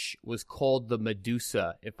fish was called the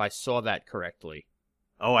Medusa, if I saw that correctly.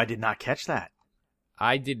 Oh, I did not catch that.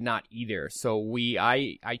 I did not either. So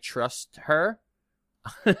I trust her.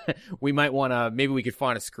 We might want to, maybe we could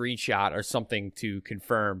find a screenshot or something to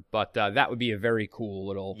confirm, but that would be a very cool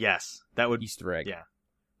little Yes, that would Easter egg. Yeah.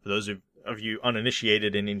 For those of you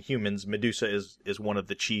uninitiated in Inhumans, Medusa is one of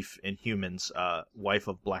the chief Inhumans, wife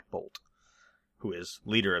of Black Bolt, who is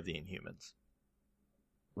leader of the Inhumans.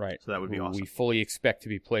 Right. So that would be Who awesome. we fully expect to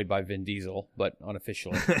be played by Vin Diesel, but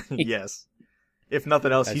unofficially. Yes. If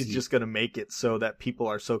nothing else, As he's he- just going to make it so that people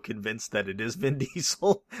are so convinced that it is Vin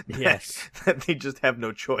Diesel Yes. that they just have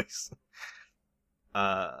no choice.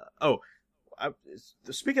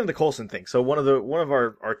 Speaking of the Coulson thing, so one of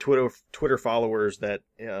our Twitter followers that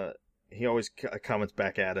he always comments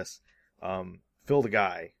back at us, Phil the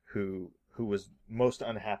guy who was most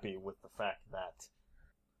unhappy with the fact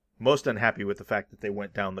that they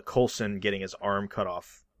went down the Coulson getting his arm cut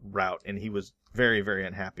off route, and he was very, very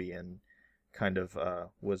unhappy and kind of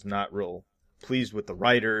was not real pleased with the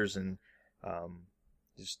writers, and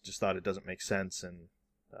just thought it doesn't make sense. And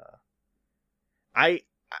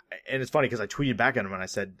and it's funny because I tweeted back at him and I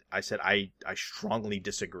said I strongly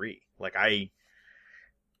disagree. Like I'm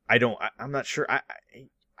not sure.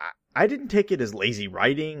 I didn't take it as lazy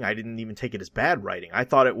writing. I didn't even take it as bad writing. I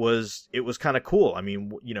thought it was kind of cool. I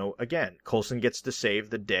mean, again, Coulson gets to save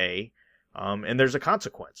the day, and there's a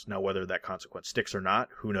consequence. Now, whether that consequence sticks or not,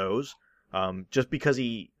 who knows? Just because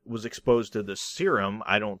he was exposed to the serum,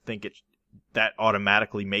 I don't think that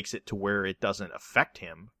automatically makes it to where it doesn't affect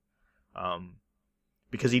him.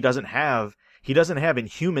 Because he doesn't have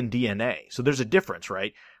Inhuman DNA. So there's a difference,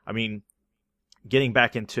 right? I mean, getting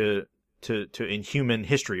back into Inhuman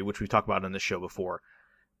history, which we've talked about on this show before,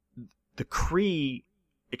 the Kree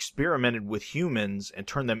experimented with humans and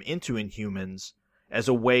turned them into Inhumans as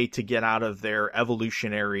a way to get out of their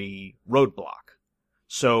evolutionary roadblock.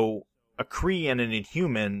 So a Kree and an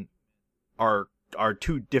Inhuman are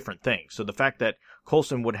two different things. So the fact that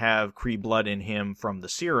Coulson would have Kree blood in him from the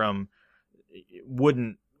serum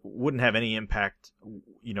wouldn't have any impact,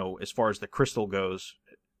 as far as the crystal goes,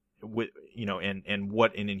 and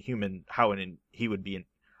what an Inhuman, how he would be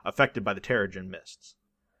affected by the Terrigen mists.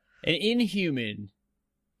 An Inhuman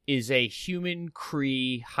is a human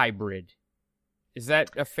Kree hybrid. Is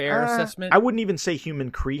that a fair assessment? I wouldn't even say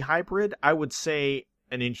human Kree hybrid. I would say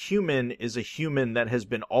an Inhuman is a human that has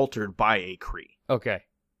been altered by a Kree. Okay.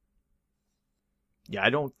 Yeah,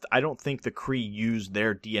 I don't think the Kree used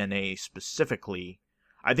their DNA specifically.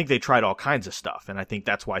 I think they tried all kinds of stuff, and I think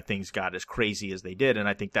that's why things got as crazy as they did, and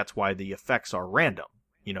I think that's why the effects are random.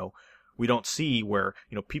 We don't see where,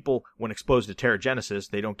 people, when exposed to Terrigenesis,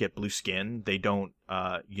 they don't get blue skin, they don't,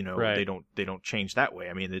 Right. they don't change that way.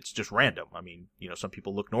 I mean, it's just random. I mean, some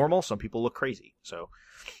people look normal, some people look crazy. So,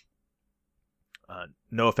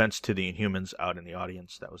 no offense to the Inhumans out in the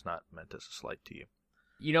audience, that was not meant as a slight to you.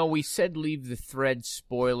 We said leave the thread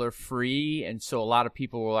spoiler free, and so a lot of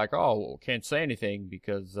people were like, "Oh, well, can't say anything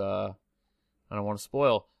because I don't want to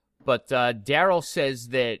spoil." But Daryl says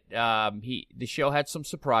that the show had some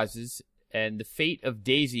surprises, and the fate of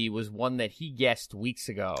Daisy was one that he guessed weeks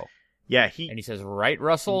ago. Yeah, and he says, "Right,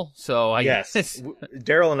 Russell?" So I yes, guess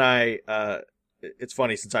Daryl and I. It's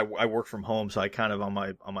funny since I work from home, so I kind of on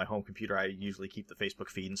my home computer I usually keep the Facebook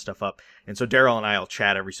feed and stuff up, and so Daryl and I'll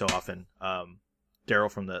chat every so often.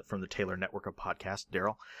 Daryl from the Taylor Network of Podcasts,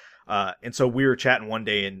 Daryl. And so we were chatting one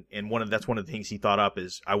day, and that's one of the things he thought up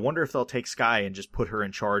is, I wonder if they'll take Skye and just put her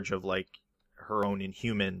in charge of like her own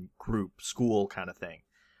Inhuman group, school kind of thing.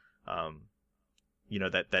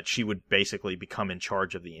 That she would basically become in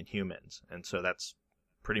charge of the Inhumans. And so that's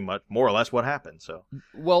pretty much more or less what happened. So,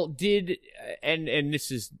 well, and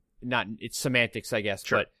this is not, it's semantics, I guess,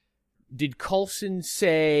 sure. But did Coulson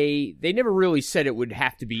say, they never really said it would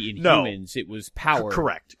have to be Inhumans, it was powered.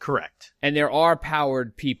 Correct. And there are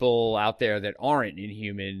powered people out there that aren't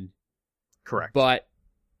Inhuman. Correct. But,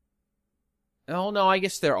 oh no, I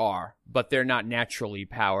guess there are, but they're not naturally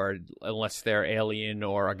powered unless they're alien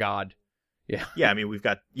or a god. Yeah. Yeah, I mean, we've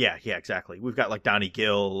got, yeah, exactly. We've got like Donnie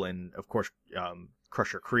Gill and, of course,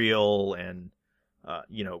 Crusher Creel and,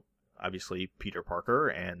 obviously Peter Parker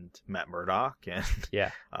and Matt Murdock and yeah,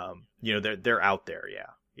 they're out there. Yeah.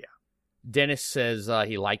 Dennis says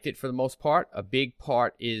he liked it for the most part. A big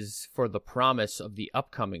part is for the promise of the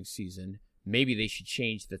upcoming season. Maybe they should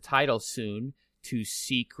change the title soon to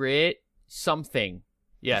Secret Something.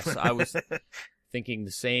 Yes, I was thinking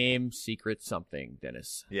the same. Secret Something,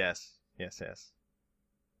 Dennis. Yes.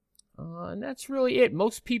 And that's really it.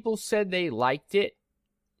 Most people said they liked it.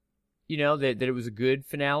 That it was a good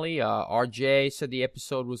finale. RJ said the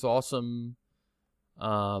episode was awesome.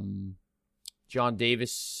 John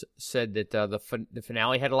Davis said that the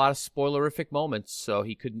finale had a lot of spoilerific moments, so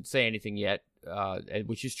he couldn't say anything yet,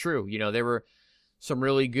 which is true. There were some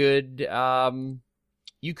really good.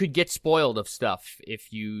 You could get spoiled of stuff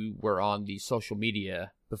if you were on the social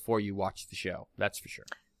media before you watched the show. That's for sure.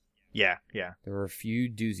 Yeah. There were a few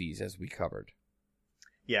doozies, as we covered.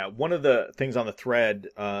 Yeah, one of the things on the thread,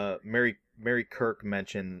 Mary Kirk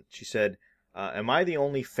mentioned, she said, am I the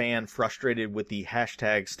only fan frustrated with the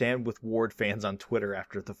hashtag #StandWithWard fans on Twitter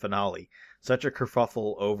after the finale? Such a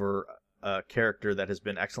kerfuffle over a character that has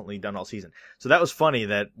been excellently done all season. So that was funny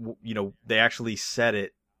that, they actually said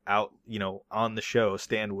it out, on the show,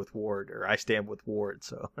 Stand with Ward, or I Stand with Ward.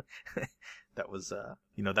 So that was,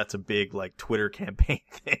 that's a big, Twitter campaign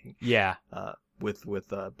thing. Yeah. With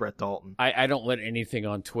Brett Dalton. I don't let anything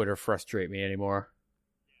on Twitter frustrate me anymore.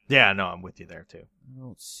 Yeah, no, I'm with you there too. I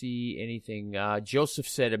don't see anything. Joseph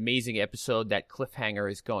said, amazing episode. That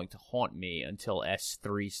cliffhanger is going to haunt me until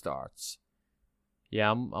S3 starts.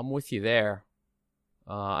 Yeah, I'm with you there.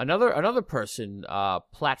 Another person,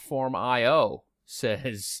 Platform IO,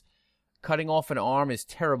 says, cutting off an arm is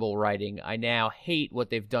terrible writing. I now hate what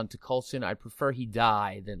they've done to Coulson. I'd prefer he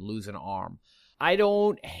die than lose an arm. I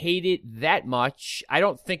don't hate it that much. I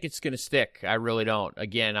don't think it's going to stick. I really don't.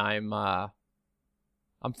 Again, I'm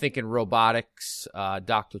thinking robotics,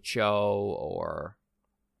 Dr. Cho, or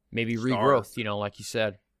maybe regrowth, like you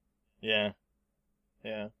said. Yeah.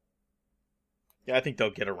 Yeah, I think they'll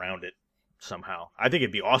get around it somehow. I think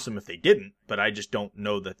it'd be awesome if they didn't, but I just don't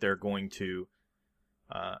know that they're going to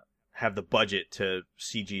have the budget to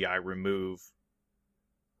CGI remove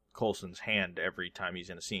Coulson's hand every time he's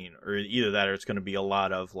in a scene, or either that or it's going to be a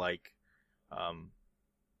lot of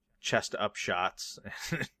chest up shots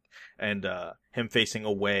and him facing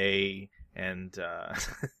away and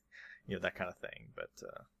that kind of thing. But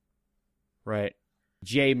right.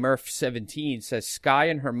 J Murph 17 says Sky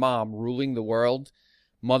and her mom ruling the world,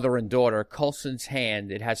 mother and daughter, Coulson's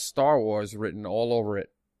hand, it has Star Wars written all over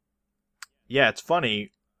it. Yeah, it's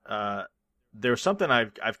funny. There's something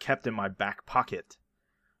I've kept in my back pocket.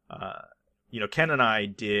 Ken and I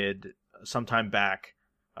did sometime back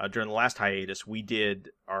during the last hiatus, we did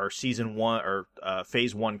our season 1 or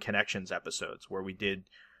phase 1 connections episodes where we did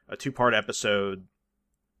a 2-part episode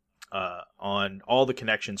on all the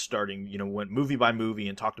connections starting, went movie by movie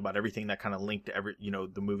and talked about everything that kind of linked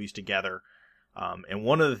the movies together. And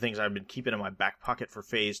one of the things I've been keeping in my back pocket for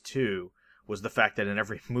phase 2 was the fact that in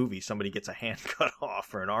every movie somebody gets a hand cut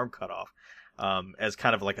off or an arm cut off, as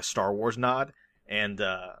kind of like a Star Wars nod. And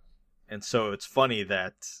so it's funny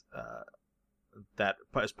that that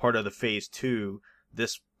as part of the phase 2,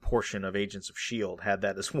 this portion of Agents of S.H.I.E.L.D. had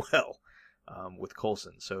that as well, with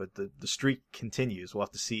Coulson. So the streak continues. We'll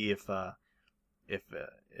have to see if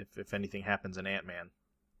anything happens in Ant-Man.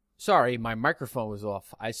 Sorry, my microphone was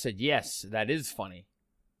off. I said yes, that is funny.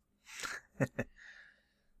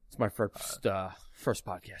 It's my first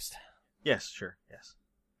podcast. Yes, sure, yes.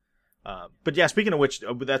 But yeah, speaking of which,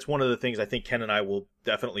 that's one of the things I think Ken and I will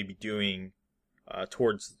definitely be doing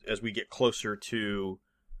towards as we get closer to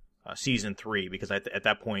season 3, because at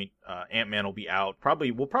that point Ant-Man will be out.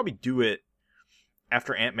 We'll probably do it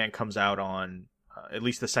after Ant-Man comes out on at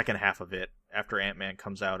least the second half of it after Ant-Man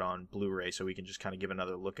comes out on Blu-ray, so we can just kind of give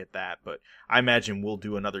another look at that. But I imagine we'll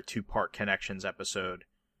do another 2-part connections episode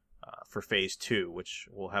for phase 2, which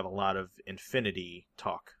will have a lot of Infinity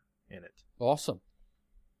talk in it. Awesome.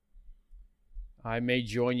 I may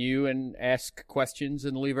join you and ask questions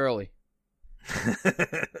and leave early.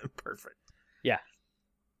 Perfect. Yeah.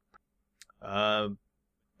 But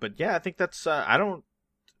yeah, I think that's. I don't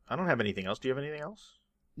have anything else. Do you have anything else?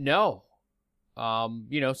 No.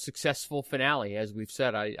 Successful finale, as we've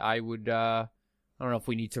said. I would. I don't know if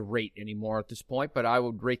we need to rate anymore at this point, but I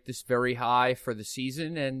would rate this very high for the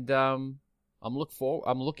season, and I'm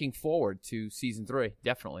looking forward to season 3.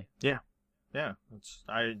 Definitely. Yeah.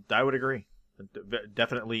 I would agree.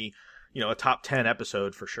 Definitely, a top 10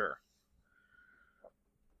 episode for sure.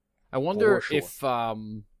 I wonder if I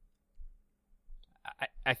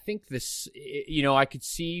think this, I could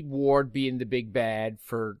see Ward being the big bad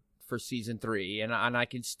for season 3, and I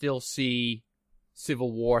can still see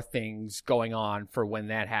Civil War things going on for when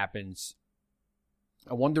that happens.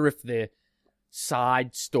 I wonder if the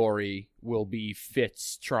side story will be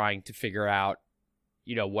Fitz trying to figure out,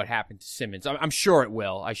 what happened to Simmons. I'm sure it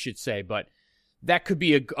will, I should say, but that could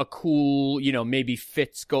be a cool, maybe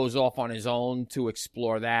Fitz goes off on his own to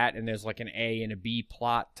explore that, and there's like an A and a B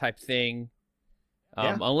plot type thing.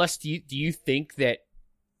 Yeah. Unless, do you think that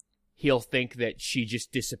he'll think that she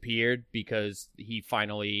just disappeared because he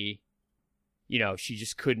finally, she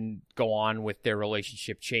just couldn't go on with their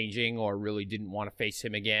relationship changing, or really didn't want to face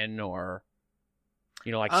him again, or, she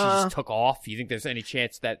just took off? You think there's any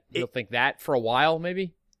chance that he'll think that for a while,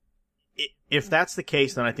 maybe? if that's the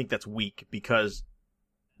case, then I think that's weak, because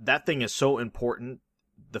that thing is so important.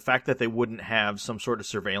 The fact that they wouldn't have some sort of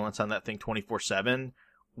surveillance on that thing 24/7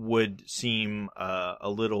 would seem a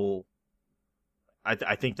little.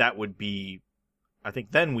 I think that would be. I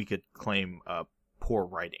think then we could claim poor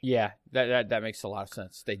writing. Yeah, that makes a lot of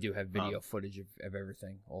sense. They do have video footage of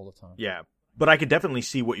everything all the time. Yeah, but I could definitely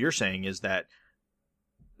see what you're saying is that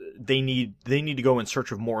they need to go in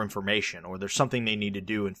search of more information, or there's something they need to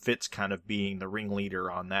do, and Fitz kind of being the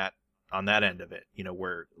ringleader on that end of it.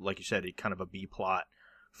 Where, like you said, it kind of a B plot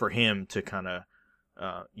for him to kind of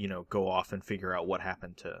go off and figure out what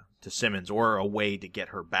happened to Simmons, or a way to get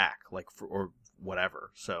her back, or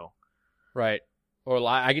whatever. So right. Or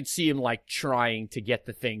I could see him like trying to get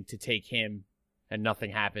the thing to take him, and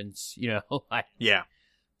nothing happens. Yeah,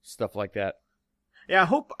 stuff like that. Yeah, I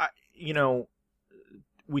hope.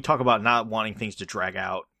 We talk about not wanting things to drag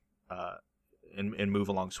out and move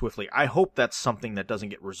along swiftly. I hope that's something that doesn't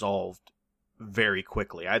get resolved very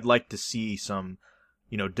quickly. I'd like to see some,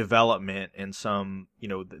 development, and some,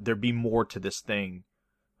 there be more to this thing.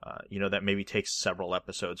 That maybe takes several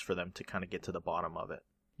episodes for them to kind of get to the bottom of it.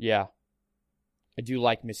 Yeah. I do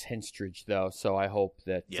like Miss Henstridge, though, so I hope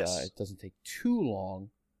that yes. It doesn't take too long.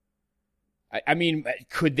 I mean,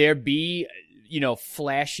 could there be,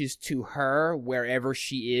 flashes to her wherever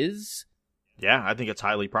she is? Yeah, I think it's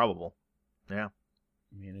highly probable. Yeah.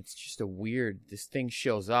 I mean, it's just this thing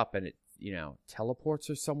shows up and it, teleports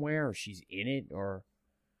her somewhere, or she's in it, or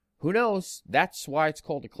who knows? That's why it's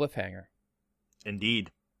called a cliffhanger.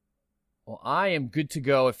 Indeed. Well, I am good to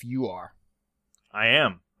go if you are. I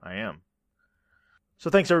am. So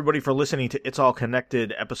thanks, everybody, for listening to It's All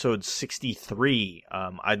Connected, episode 63.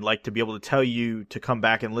 I'd like to be able to tell you to come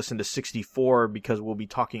back and listen to 64, because we'll be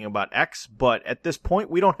talking about X, but at this point,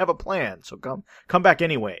 we don't have a plan, so come back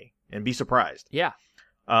anyway, and be surprised. Yeah.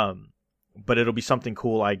 But it'll be something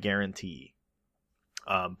cool, I guarantee.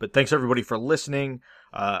 But thanks, everybody, for listening.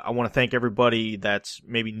 I want to thank everybody that's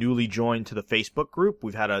maybe newly joined to the Facebook group.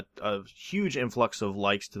 We've had a huge influx of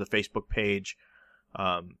likes to the Facebook page.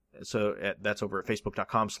 So that's over at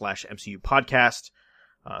facebook.com/MCU podcast.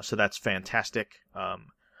 So that's fantastic.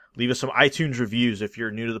 Leave us some iTunes reviews. If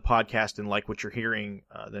you're new to the podcast and like what you're hearing,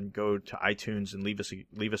 then go to iTunes and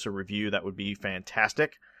leave us a review. That would be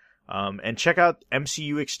fantastic. And check out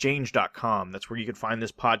MCUexchange.com. That's where you can find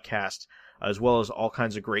this podcast, as well as all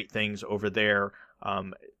kinds of great things over there.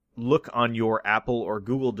 Look on your Apple or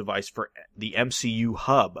Google device for the MCU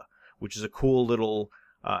Hub, which is a cool little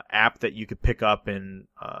app that you could pick up and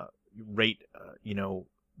rate,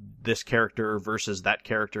 this character versus that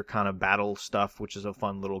character kind of battle stuff, which is a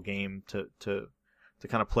fun little game to kind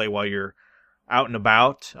of play while you're out and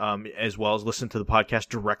about, as well as listen to the podcast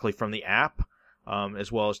directly from the app,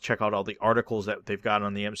 as well as check out all the articles that they've got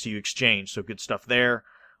on the MCU Exchange. So good stuff there.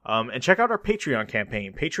 And check out our Patreon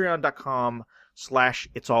campaign,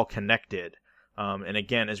 patreon.com/itsallconnected. And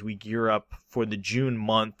again, as we gear up for the June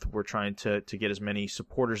month, we're trying to get as many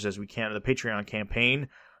supporters as we can of the Patreon campaign,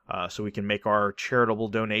 so we can make our charitable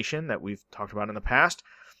donation that we've talked about in the past,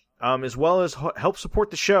 as well as help support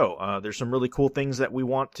the show. There's some really cool things that we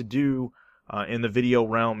want to do in the video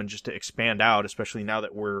realm, and just to expand out, especially now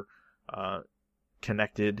that we're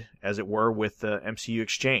connected, as it were, with the MCU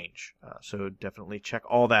Exchange. So definitely check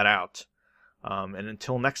all that out. And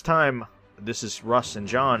until next time, this is Russ and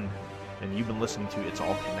John, and you've been listening to It's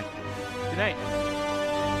All Connected. Good night.